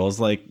goggles.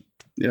 Like,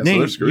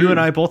 Nate, so you and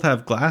I both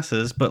have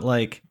glasses, but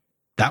like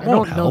that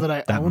won't help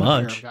that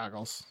much.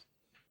 Goggles.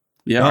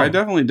 Yeah, I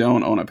definitely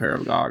don't own a pair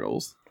of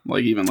goggles.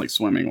 Like even like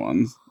swimming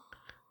ones,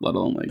 let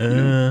alone like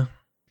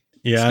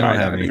yeah, I don't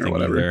have anything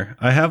either.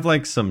 I have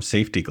like some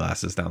safety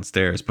glasses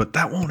downstairs, but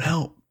that won't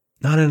help.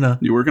 Not enough.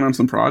 You working on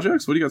some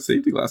projects? What do you got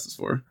safety glasses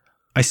for?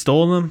 I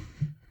stole them.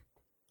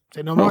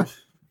 Say no more.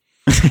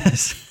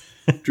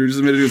 Drew just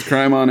admitted his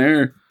crime on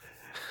air.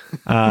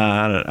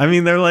 I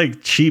mean, they're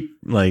like cheap,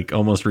 like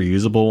almost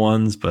reusable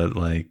ones, but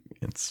like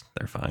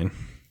they're fine.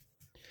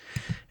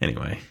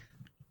 Anyway.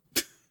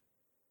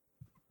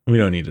 We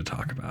don't need to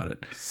talk about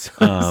it.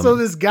 So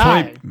this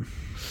guy,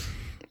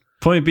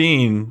 point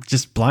being,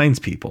 just blinds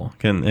people,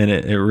 and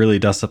it really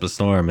dusts up a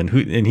storm, and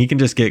he can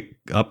just get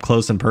up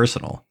close and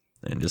personal,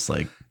 and just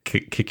like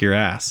kick your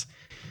ass.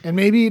 And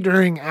maybe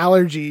during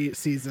allergy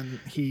season,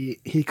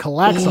 he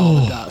collects all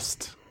the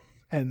dust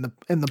and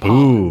the pollen.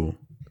 Ooh.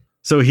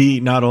 So he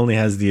not only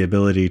has the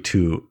ability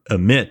to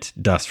emit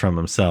dust from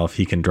himself,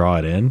 he can draw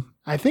it in.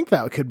 I think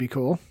that could be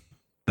cool.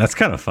 That's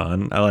kind of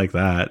fun. I like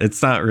that.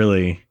 It's not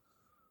really.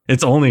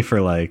 It's only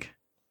for like,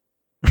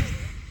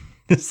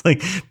 it's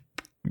like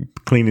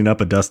cleaning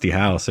up a dusty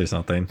house or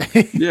something.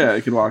 Yeah,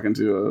 you could walk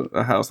into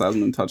a house that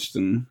hasn't been touched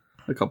in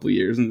a couple of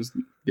years and just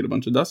get a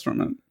bunch of dust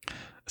from it.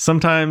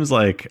 Sometimes,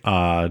 like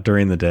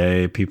during the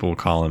day, people will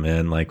call him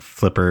in, like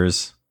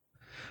flippers.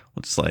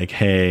 It's like,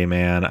 hey,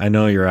 man, I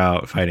know you're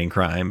out fighting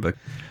crime, but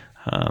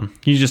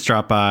you just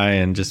drop by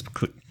and just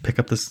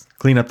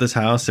clean up this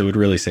house. It would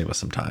really save us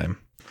some time.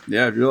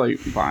 Yeah, if you're like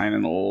buying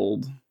an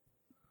old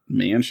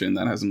mansion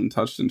that hasn't been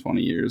touched in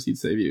 20 years, he'd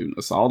save you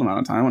a solid amount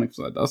of time when it comes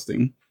to that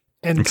dusting.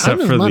 And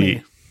except for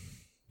money.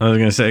 I was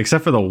gonna say,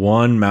 except for the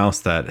one mouse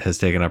that has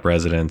taken up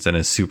residence and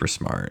is super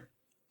smart.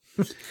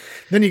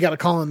 Then you got to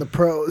call in the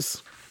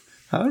pros.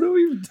 How do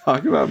we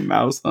talk about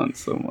Mouse Hunt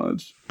so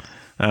much?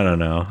 I don't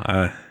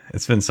know.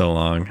 It's been so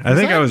long. I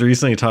think I was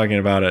recently talking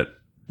about it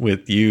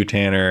with you,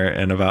 Tanner,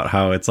 and about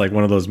how it's like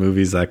one of those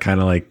movies that kind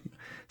of like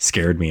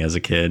scared me as a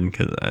kid,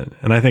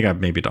 and I think I've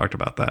maybe talked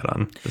about that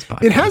on this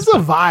podcast. It has a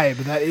vibe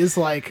that is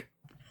like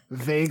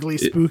vaguely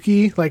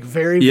spooky, like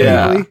very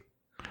vaguely.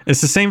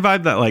 It's the same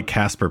vibe that like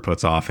Casper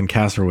puts off, and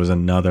Casper was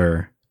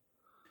another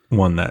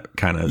one that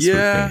kind of spooked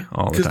me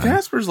all the time. Because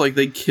Casper's like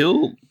they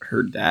killed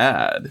her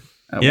dad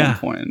at one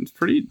point. It's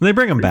pretty. They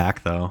bring him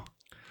back though.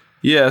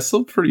 Yeah, it's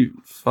still pretty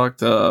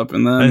fucked up.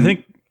 And then I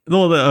think.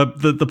 Well,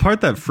 the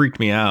part that freaked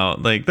me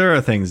out, like there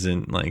are things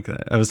in like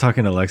that. I was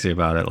talking to Lexi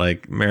about it,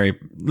 like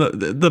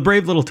the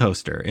Brave Little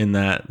Toaster, in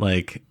that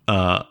like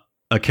a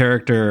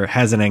character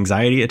has an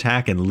anxiety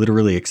attack and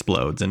literally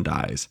explodes and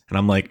dies, and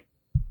I'm like,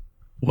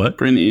 what?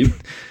 Pretty neat.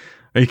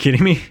 Are you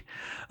kidding me?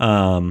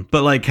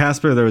 But like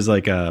Casper, there was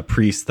like a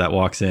priest that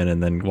walks in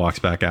and then walks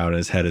back out, and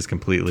his head is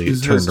completely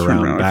turned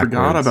around backwards. I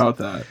forgot about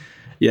that.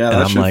 Yeah,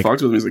 that shit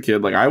fucked with me as a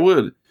kid. Like I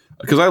would,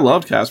 because I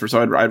loved Casper,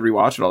 so I'd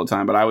rewatch it all the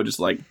time. But I would just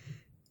like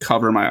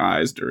cover my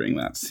eyes during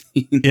that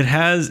scene. It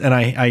has,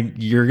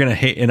 and you're gonna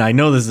hate, and I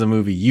know this is a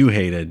movie you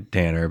hated,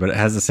 Tanner, but it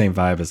has the same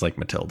vibe as like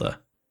Matilda.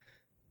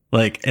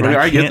 Like, and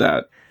I get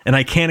that, and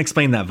I can't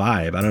explain that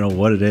vibe. I don't know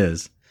what it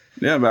is.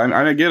 Yeah, but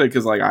I get it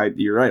because like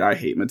you're right. I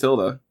hate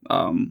Matilda.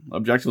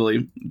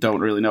 Objectively, don't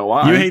really know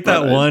why. You hate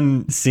that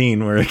one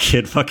scene where a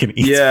kid fucking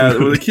eats. Yeah,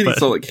 food, where the kid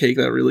eats all the cake.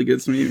 That really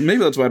gets me. Maybe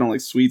that's why I don't like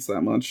sweets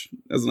that much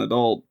as an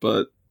adult.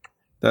 But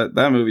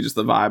that movie, just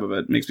the vibe of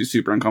it, makes me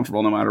super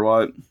uncomfortable no matter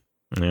what.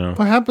 Yeah.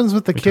 What happens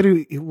with the kid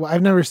who?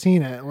 I've never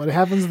seen it. What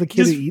happens to the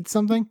kid who eats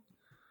something?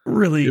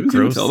 Really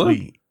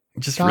grossly.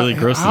 Just really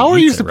grossly. How are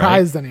you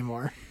surprised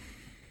anymore?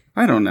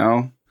 I don't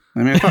know. I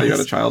mean, I thought you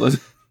had a child.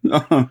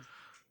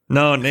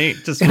 No,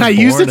 Nate just. And I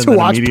used it to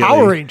watch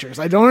Power Rangers.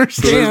 I don't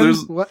understand.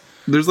 So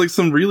there's like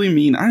some really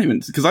mean. I don't even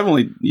because I've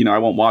only I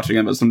won't watch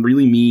again, but some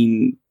really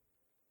mean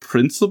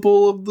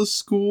principal of the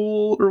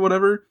school or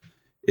whatever.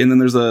 And then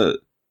there's a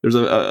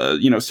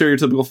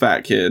stereotypical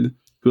fat kid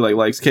who like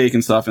likes cake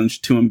and stuff, and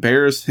to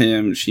embarrass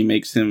him, she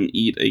makes him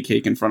eat a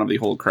cake in front of the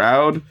whole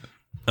crowd.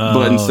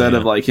 But instead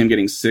of like him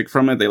getting sick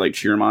from it, they like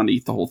cheer him on to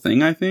eat the whole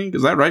thing. I think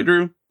is that right,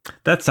 Drew?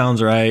 That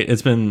sounds right.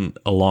 It's been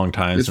a long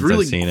time since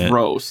I've seen it. It's really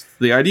gross.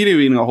 The idea of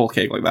eating a whole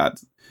cake like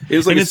that. It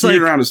was like it's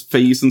smeared around his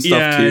face and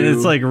stuff too. And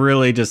it's like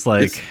really just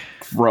like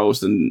it's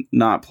gross and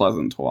not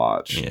pleasant to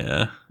watch.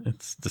 Yeah,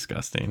 it's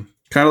disgusting.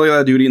 Kind of like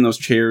that dude eating those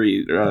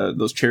cherry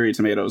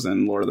tomatoes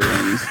in Lord of the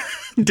Rings.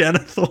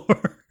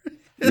 Denethor.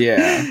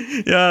 Yeah.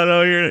 Yeah,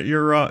 no,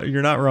 you're wrong.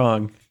 You're not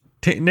wrong.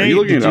 Nate, are you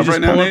looking did it you up just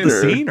right now, pull Nate, up the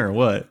scene or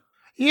what?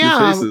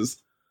 Yeah. Faces.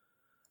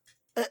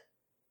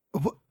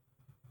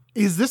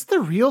 Is this the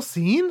real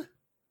scene?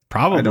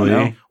 Probably. I don't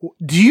know.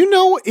 Do you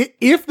know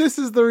if this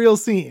is the real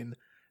scene?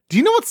 Do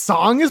you know what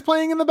song is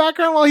playing in the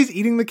background while he's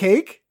eating the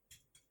cake?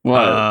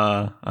 What?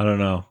 I don't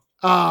know.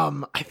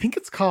 I think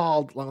it's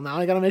called. Well, now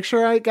I gotta make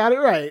sure I got it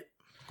right.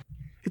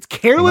 It's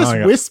Careless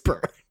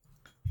Whisper.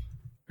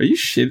 Are you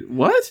shit?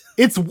 What?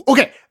 It's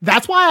okay.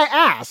 That's why I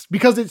asked,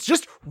 because it's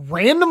just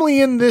randomly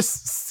in this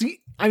scene.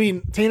 I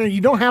mean, Tanner,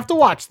 you don't have to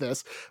watch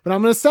this, but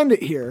I'm going to send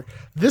it here.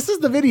 This is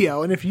the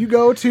video. And if you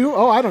go to,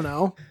 I don't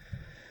know,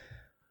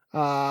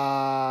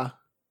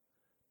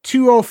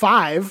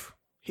 205,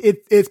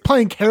 it's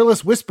playing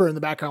Careless Whisper in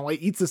the background while he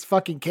eats this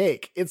fucking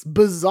cake. It's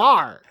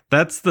bizarre.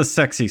 That's the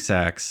sexy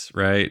sax,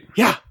 right?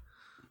 Yeah.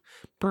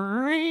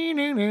 I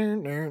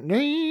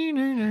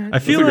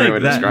feel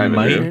like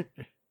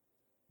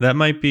that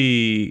might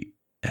be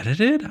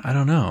edited. I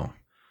don't know.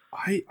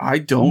 I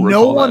don't.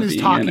 No one is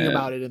talking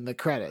about it in the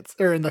credits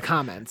or in the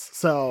comments.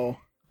 So,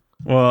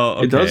 well,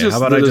 okay. It does just,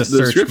 how about I just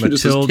search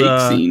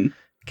Matilda scene.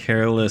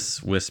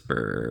 Careless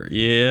Whisper?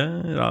 Yeah,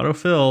 it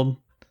autofilled.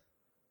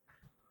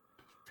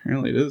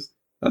 Apparently, it is.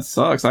 That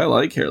sucks. I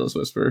like Careless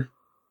Whisper.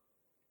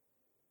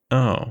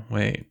 Oh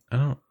wait,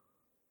 I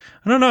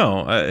don't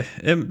know.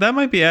 That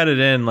might be added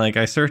in. Like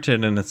I search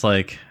it and it's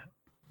like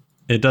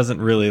it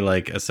doesn't really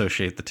like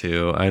associate the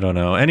two. I don't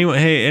know. Anyway,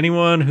 hey,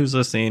 anyone who's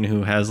listening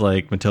who has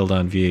like Matilda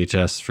on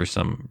VHS for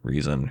some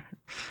reason.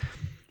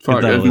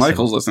 Fuck, if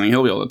Michael's listening,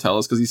 he'll be able to tell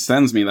us because he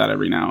sends me that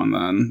every now and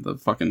then, the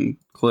fucking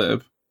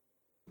clip.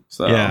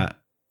 So yeah.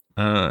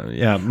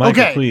 Michael,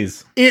 okay.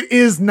 Please. It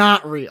is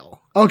not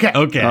real. Okay.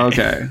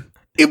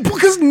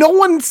 Because no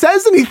one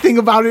says anything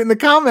about it in the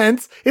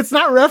comments. It's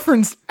not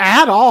referenced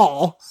at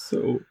all.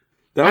 So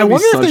I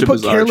wonder if they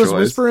put Careless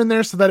Whisper in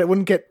there so that it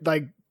wouldn't get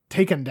like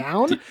taken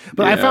down.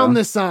 But I found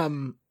this I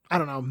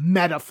don't know,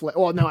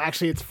 well, no,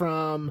 actually it's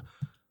from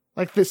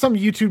like there's some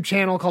YouTube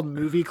channel called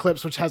Movie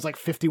Clips, which has like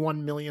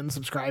 51 million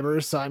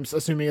subscribers, so I'm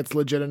assuming it's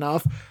legit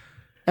enough.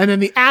 And then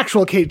the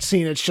actual cage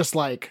scene, it's just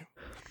like,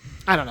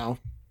 I don't know,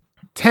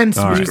 tense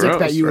music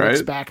that you would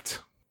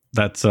expect.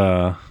 That's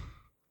wow.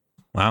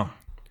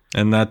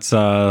 And that's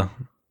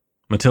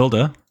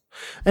Matilda.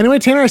 Anyway,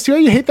 Tanner, I see why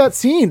you hate that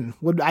scene.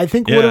 Would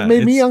have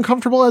made me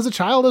uncomfortable as a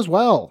child as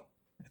well.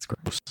 It's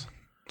gross.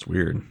 It's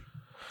weird.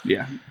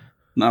 Yeah.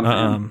 Not a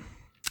fan.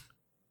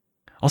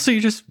 Also,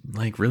 you're just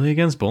like really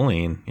against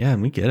bullying. Yeah,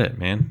 and we get it,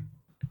 man.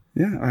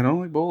 Yeah, I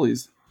don't like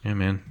bullies. Yeah,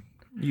 man.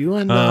 You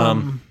and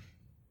the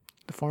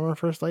former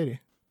first lady.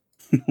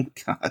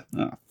 God,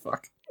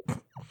 fuck.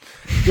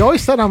 You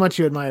always said how much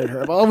you admired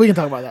her. Well, we can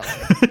talk about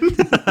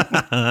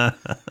that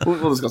later.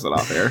 We'll discuss it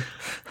off air.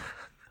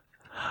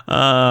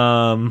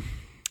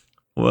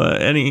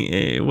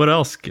 What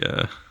else?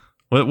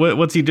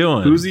 What's he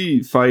doing? Who's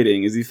he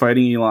fighting? Is he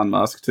fighting Elon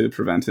Musk to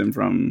prevent him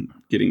from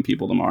getting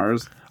people to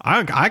Mars?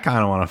 I kind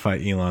of want to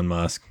fight Elon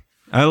Musk.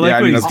 I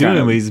like what he's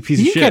doing, but he's a piece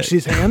of shit. He can catch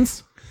these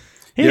hands.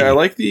 Hey. Yeah, I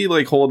like the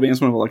whole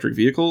advancement of electric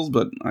vehicles,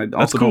 but I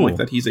also don't like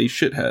that he's a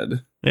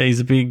shithead. Yeah, he's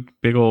a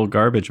big old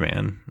garbage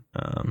man.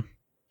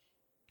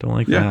 Don't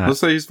like that. Yeah,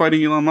 let's say he's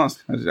fighting Elon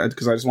Musk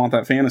because I just want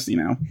that fantasy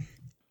now.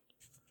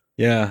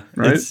 Yeah,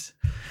 right.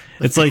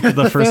 It's like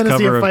the first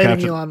cover of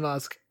fighting Elon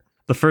Musk.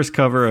 The first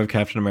cover of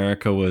Captain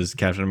America was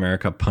Captain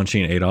America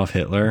punching Adolf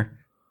Hitler.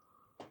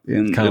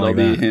 And kind of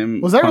like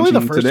him. Was that really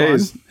the first one?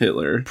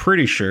 Hitler.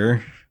 Pretty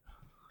sure.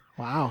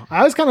 Wow, I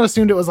always kind of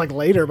assumed it was like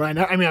later, but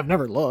I've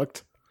never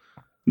looked.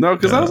 No,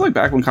 because that was like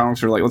back when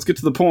comics were like, let's get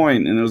to the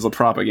point, and it was a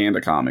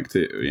propaganda comic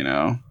too,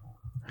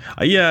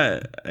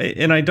 Yeah,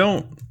 and I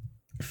don't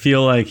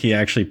feel like he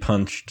actually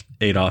punched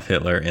Adolf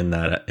Hitler in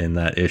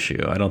that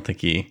issue. I don't think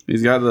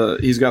he's got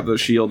the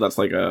shield that's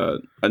like a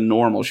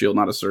normal shield,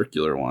 not a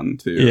circular one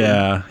too.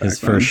 Yeah, his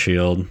first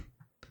shield.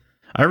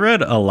 I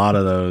read a lot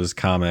of those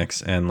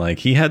comics, and like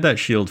he had that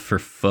shield for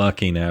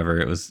fucking ever.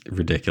 It was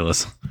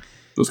ridiculous.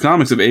 Those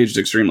comics have aged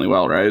extremely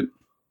well, right?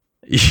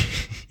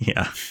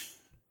 Yeah,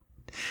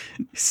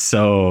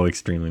 so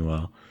extremely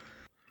well.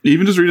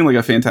 Even just reading like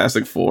a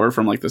Fantastic Four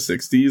from like the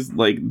 60s,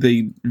 like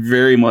they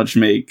very much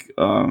make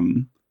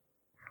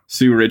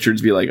Sue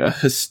Richards be like a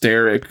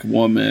hysteric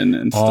woman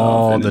and stuff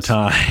all the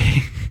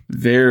time.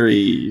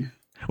 Very.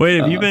 Wait,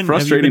 have you been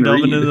delving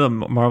into the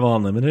Marvel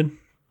Unlimited?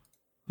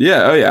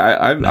 Yeah, oh yeah,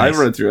 I've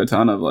read through a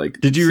ton of like.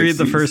 Did you read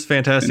the first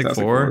Fantastic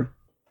Four?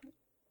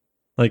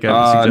 Like, no,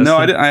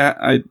 I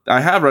didn't.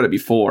 I have read it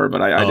before,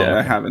 but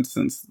I haven't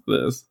since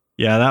this.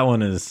 Yeah, that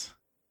one is.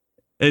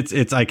 It's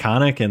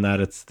iconic in that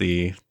it's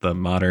the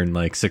modern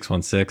like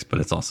 616, but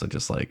it's also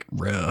just like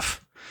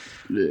rough.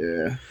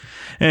 Yeah.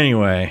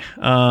 Anyway,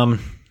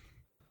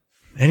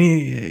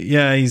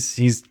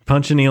 he's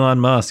punching Elon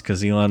Musk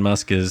because Elon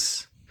Musk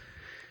is.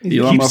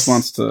 Elon Musk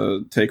wants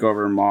to take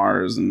over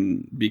Mars,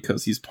 and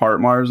because he's part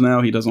Mars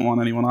now, he doesn't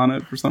want anyone on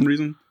it for some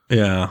reason.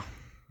 Yeah.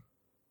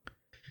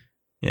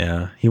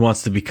 Yeah, he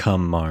wants to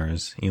become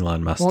Mars.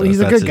 Elon Musk. Well, he's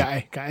a good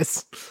guy,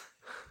 guys.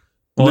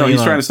 Well, no,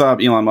 he's trying to stop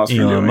Elon Musk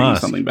from doing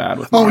something bad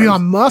with Mars. Oh,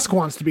 Elon Musk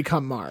wants to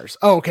become Mars.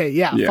 Oh, okay,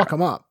 yeah, fuck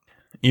him up.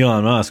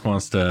 Elon Musk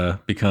wants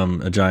to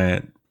become a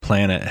giant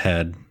planet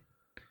head.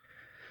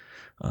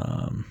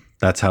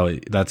 That's how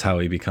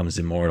he becomes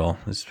immortal.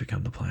 Is to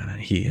become the planet.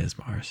 He is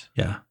Mars.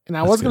 Yeah. And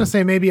I was going to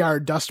say maybe our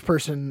dust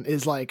person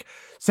is like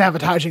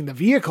sabotaging the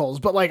vehicles,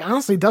 but like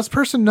honestly, dust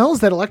person knows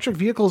that electric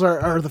vehicles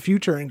are the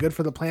future and good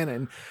for the planet,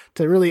 and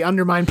to really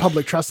undermine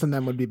public trust in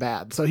them would be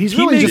bad. So he's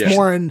really just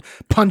more in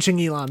punching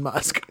Elon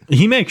Musk.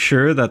 He makes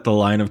sure that the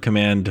line of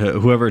command to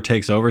whoever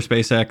takes over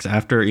SpaceX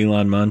after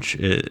Elon Munch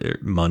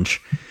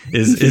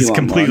is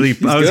completely.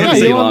 I was going to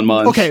say Elon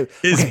Munch. Okay,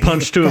 is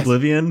punched to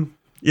oblivion.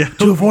 Yeah.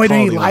 To avoid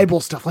any libel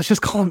stuff, let's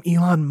just call him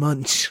Elon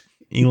Munch.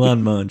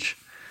 Elon Munch.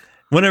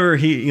 Whenever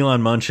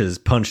Elon Munch is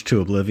punched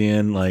to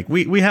oblivion, like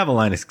we have a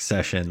line of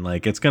succession.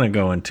 Like it's gonna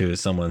go into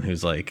someone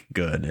who's like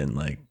good and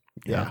like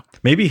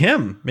maybe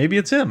him. Maybe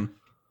it's him.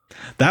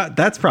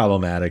 That's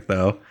problematic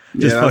though.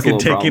 Just fucking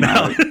taking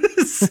out.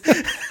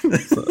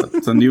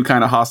 It's a new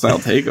kind of hostile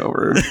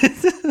takeover.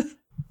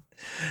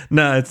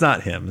 No, it's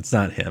not him. It's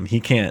not him. He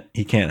can't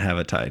have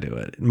a tie to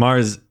it.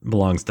 Mars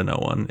belongs to no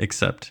one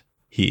except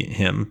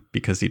him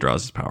because he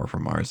draws his power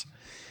from Mars.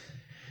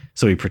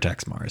 So he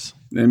protects Mars.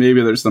 And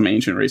maybe there's some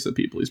ancient race of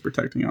people he's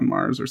protecting on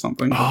Mars or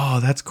something. Oh,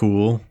 that's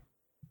cool.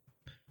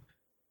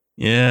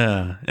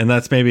 Yeah. And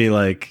that's maybe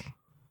like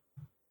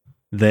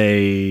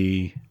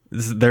they're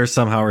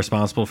somehow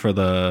responsible for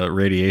the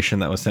radiation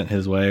that was sent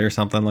his way or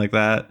something like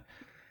that.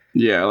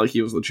 Yeah, like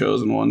he was the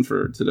chosen one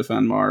to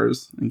defend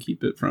Mars and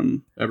keep it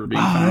from ever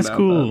being found out. That's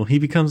cool. He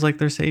becomes like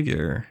their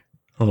savior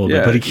a little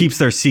bit, but he keeps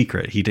their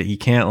secret. He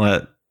can't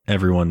let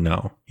everyone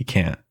know. He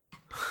can't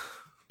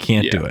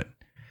do it.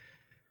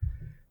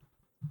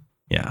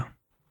 Yeah.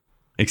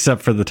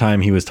 Except for the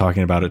time he was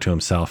talking about it to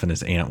himself and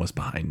his aunt was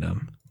behind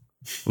him.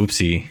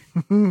 Oopsie.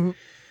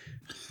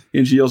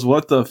 And she yells,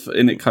 "What the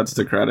and it cuts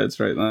to credits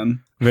right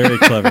then. Very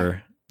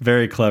clever.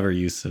 Very clever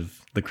use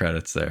of the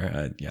credits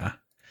there. Yeah.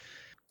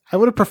 I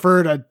would have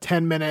preferred a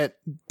 10-minute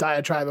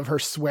diatribe of her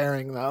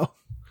swearing, though.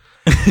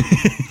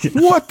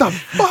 What the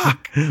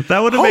fuck? That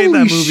would have made that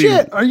movie. Holy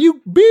shit! Are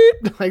you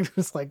beat? Like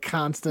just like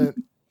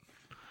constant.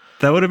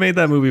 That would have made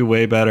that movie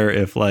way better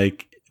if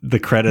like the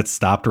credits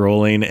stopped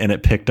rolling and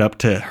it picked up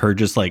to her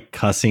just like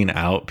cussing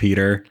out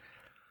Peter.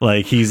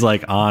 Like he's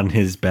like on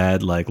his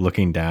bed, like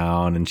looking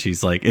down, and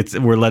she's like,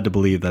 we're led to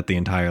believe that the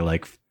entire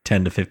like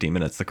 10 to 15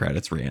 minutes the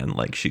credits ran,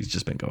 like she's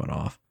just been going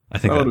off. I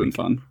think that would have been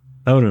fun.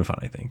 That would have been fun,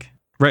 I think.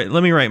 Right.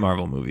 Let me write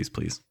Marvel movies,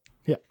 please.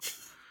 Yeah.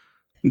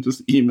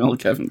 Just email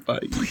Kevin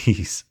Feige.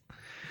 Please.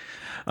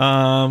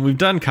 We've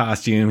done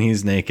costume.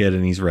 He's naked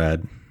and he's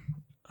red.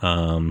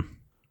 But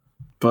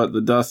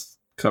the dust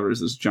covers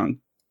his junk.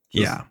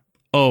 Yeah.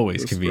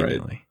 Always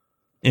conveniently. Right.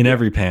 In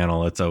every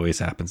panel, it always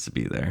happens to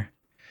be there.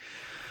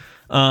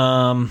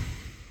 Comic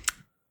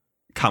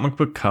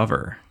book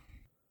cover.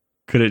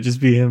 Could it just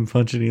be him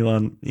punching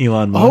Elon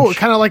Munch? Oh,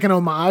 kind of like an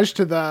homage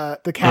to the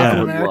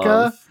Captain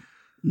America.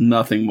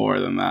 Nothing more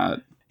than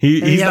that.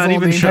 He's not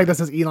even showing that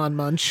says Elon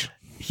Munch.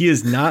 He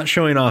is not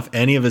showing off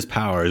any of his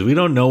powers. We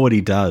don't know what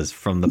he does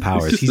from the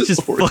powers. He's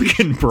just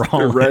fucking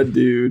brawling. A red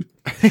dude.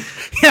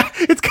 Yeah,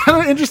 it's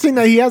kind of interesting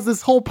that he has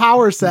this whole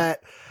power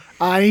set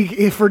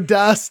for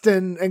dust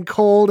and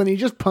cold, and he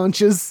just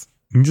punches.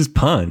 You just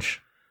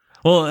punch.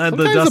 Well,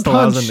 the dust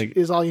allows him to.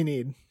 Is all you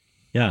need.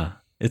 Yeah,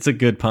 it's a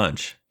good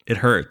punch. It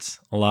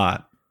hurts a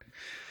lot.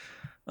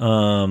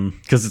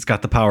 Because it's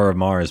got the power of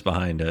Mars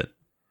behind it.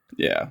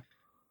 Yeah.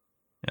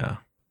 Yeah.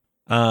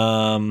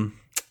 And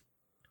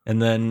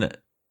then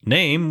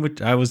name,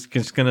 which I was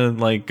just gonna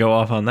like go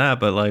off on that,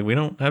 but like we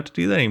don't have to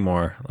do that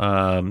anymore.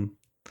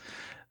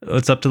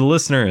 It's up to the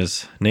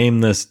listeners. Name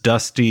this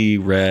dusty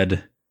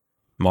red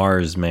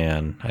Mars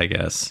man, I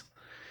guess.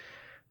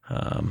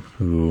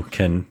 who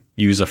can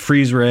use a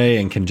freeze ray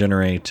and can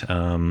generate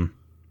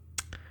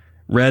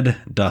red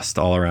dust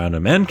all around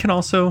him, and can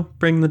also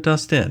bring the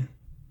dust in.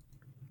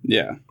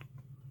 Yeah.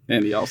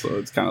 And he also,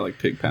 it's kind of like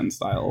Pigpen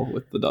style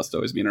with the dust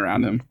always being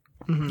around him.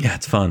 Mm-hmm. Yeah,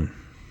 it's fun.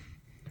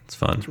 It's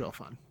fun. It's real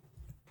fun.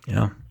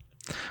 Yeah.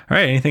 All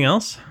right. Anything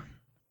else?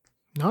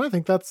 No, I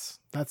think that's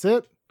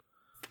it.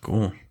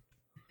 Cool.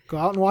 Go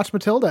out and watch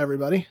Matilda,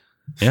 everybody.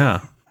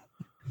 Yeah.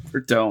 Or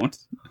don't.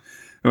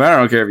 I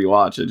don't care if you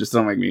watch it. Just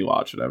don't make me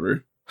watch it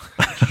ever.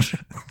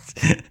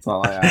 That's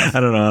all I ask. I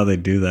don't know how they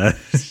do that.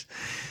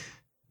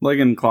 Like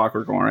in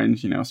Clockwork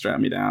Orange, strap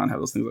me down, have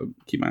those things that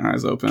keep my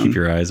eyes open. Keep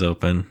your eyes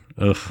open.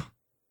 Ugh.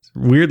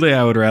 Weirdly,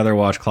 I would rather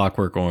watch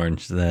Clockwork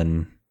Orange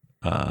than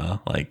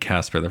like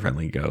Casper the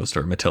Friendly Ghost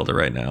or Matilda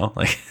right now.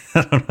 Like,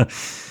 I don't know.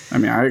 I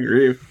mean, I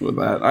agree with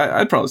that.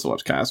 I'd probably still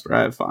watch Casper.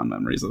 I have fond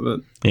memories of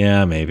it.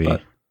 Yeah, maybe.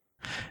 But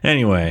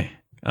anyway,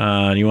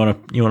 you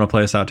want to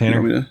play us out,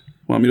 Tanner?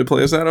 Want me to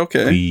play us out?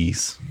 Okay.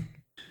 Please.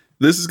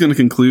 This is going to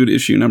conclude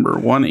issue number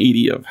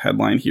 180 of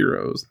Headline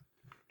Heroes.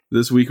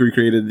 This week we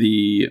created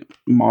the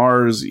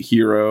Mars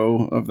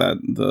hero of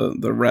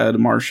the red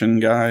Martian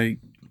guy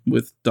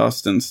with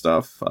dust and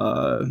stuff.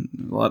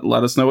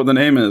 Let us know what the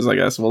name is, I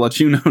guess. We'll let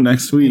you know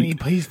next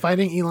week. And he's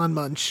fighting Elon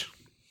Munch.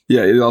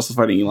 Yeah, he's also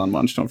fighting Elon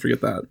Munch. Don't forget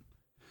that.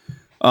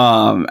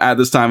 At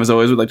this time, as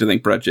always, we'd like to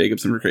thank Brett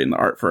Jacobson for creating the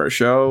art for our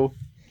show.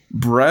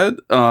 Brett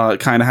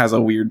kind of has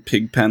a weird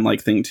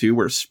Pigpen-like thing, too,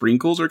 where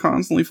sprinkles are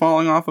constantly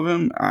falling off of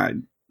him. I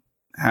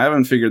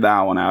haven't figured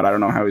that one out. I don't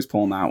know how he's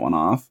pulling that one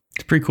off.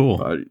 It's pretty cool.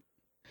 But,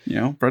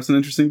 Brett's an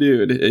interesting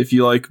dude. If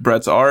you like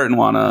Brett's art and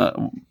want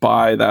to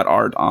buy that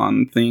art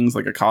on things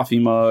like a coffee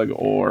mug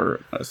or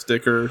a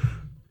sticker,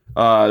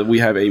 we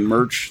have a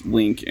merch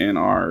link in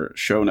our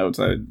show notes,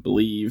 I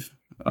believe.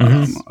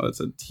 It's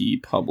a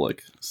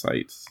TeePublic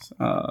site.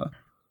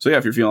 So yeah,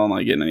 if you're feeling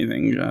like getting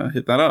anything,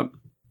 hit that up.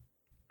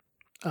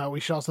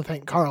 We should also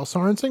thank Carl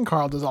Sorensen.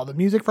 Carl does all the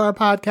music for our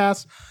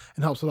podcast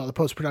and helps with all the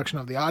post-production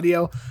of the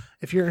audio.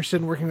 If you're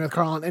interested in working with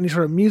Carl on any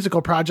sort of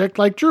musical project,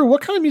 like Drew,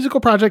 what kind of musical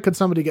project could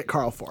somebody get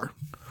Carl for?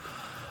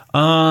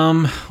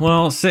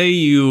 Well, say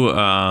you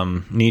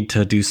need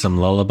to do some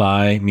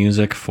lullaby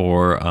music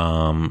for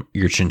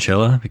your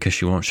chinchilla because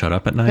she won't shut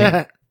up at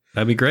night.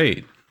 That'd be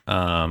great.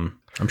 I'm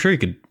sure you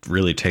could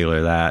really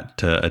tailor that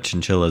to a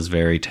chinchilla's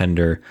very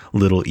tender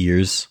little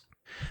ears.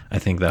 I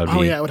think that would be.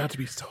 Oh yeah, it would have to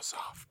be so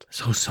soft.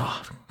 So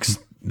soft, because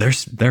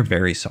they're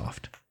very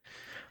soft,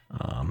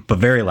 but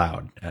very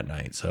loud at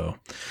night. So,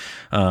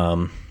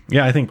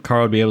 yeah, I think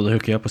Carl would be able to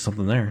hook you up with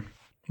something there.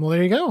 Well,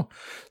 there you go.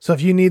 So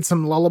if you need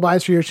some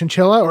lullabies for your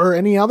chinchilla or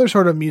any other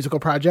sort of musical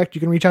project, you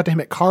can reach out to him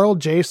at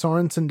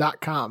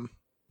carljsorensen.com.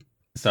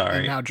 Sorry.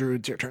 And now, Drew,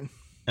 it's your turn.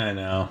 I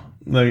know.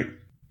 Like,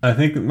 I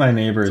think my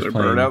neighbor is there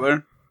playing. A bird out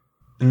there?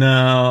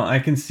 No, I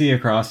can see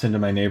across into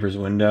my neighbor's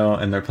window,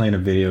 and they're playing a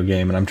video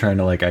game, and I'm trying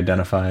to like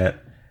identify it.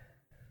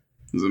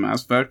 Is it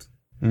Mass Effect?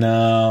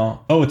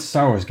 No. Oh, it's a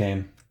Star Wars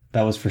game.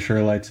 That was for sure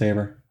a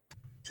lightsaber.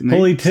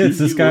 Holy tits!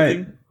 This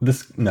guy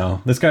is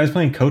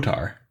playing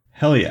KOTOR.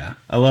 Hell yeah,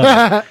 I love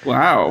it.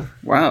 Wow.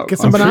 Get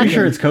some I'm pretty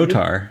sure it's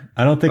KOTOR.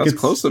 I don't think it's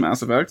close to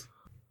Mass Effect.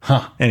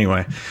 Huh.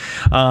 Anyway,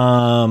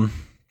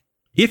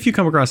 if you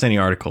come across any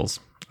articles,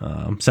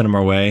 send them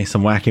our way.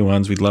 Some wacky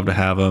ones. We'd love to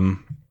have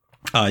them.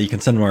 You can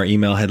send them our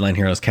email,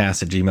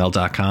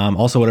 headlineheroescast@gmail.com.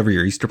 Also, whatever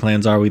your Easter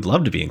plans are, we'd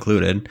love to be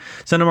included.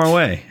 Send them our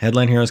way,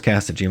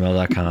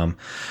 headlineheroescast@gmail.com.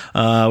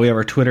 We have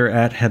our Twitter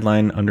at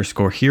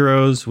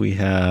headline_heroes. We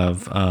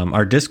have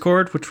our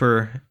Discord, which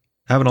we're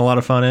having a lot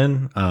of fun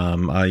in.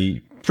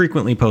 I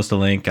frequently post a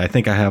link. I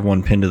think I have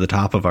one pinned to the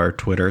top of our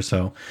Twitter,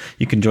 so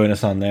you can join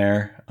us on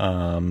there.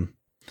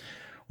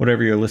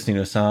 Whatever you're listening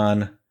to us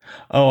on.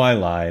 Oh, I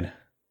lied.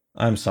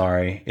 I'm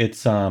sorry.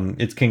 It's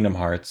Kingdom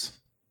Hearts.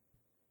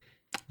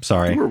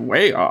 Sorry, you were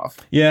way off.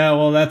 Yeah,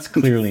 well, that's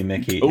clearly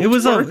Mickey. It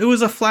was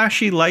a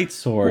flashy light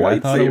sword. I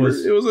thought it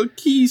was a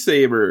key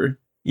saber.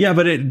 Yeah,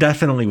 but it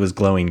definitely was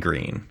glowing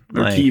green.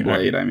 Or like,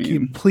 keyblade, I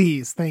mean.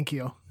 Please, thank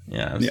you.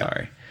 Yeah, I'm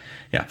sorry.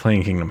 Yeah,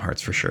 playing Kingdom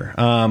Hearts for sure.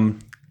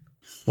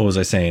 What was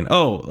I saying?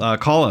 Oh,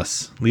 call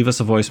us. Leave us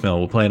a voicemail.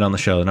 We'll play it on the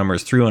show. The number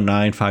is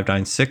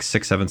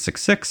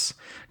 319-596-6766.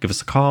 Give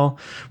us a call.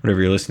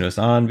 Whatever you're listening to us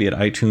on, be it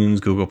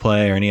iTunes, Google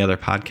Play, or any other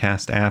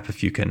podcast app.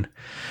 If you can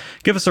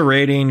give us a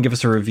rating, give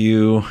us a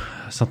review,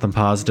 something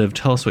positive.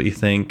 Tell us what you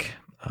think.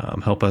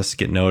 Help us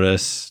get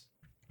noticed.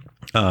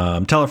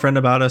 Tell a friend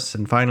about us.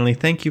 And finally,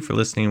 thank you for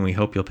listening. We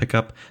hope you'll pick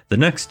up the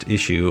next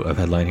issue of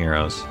Headline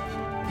Heroes.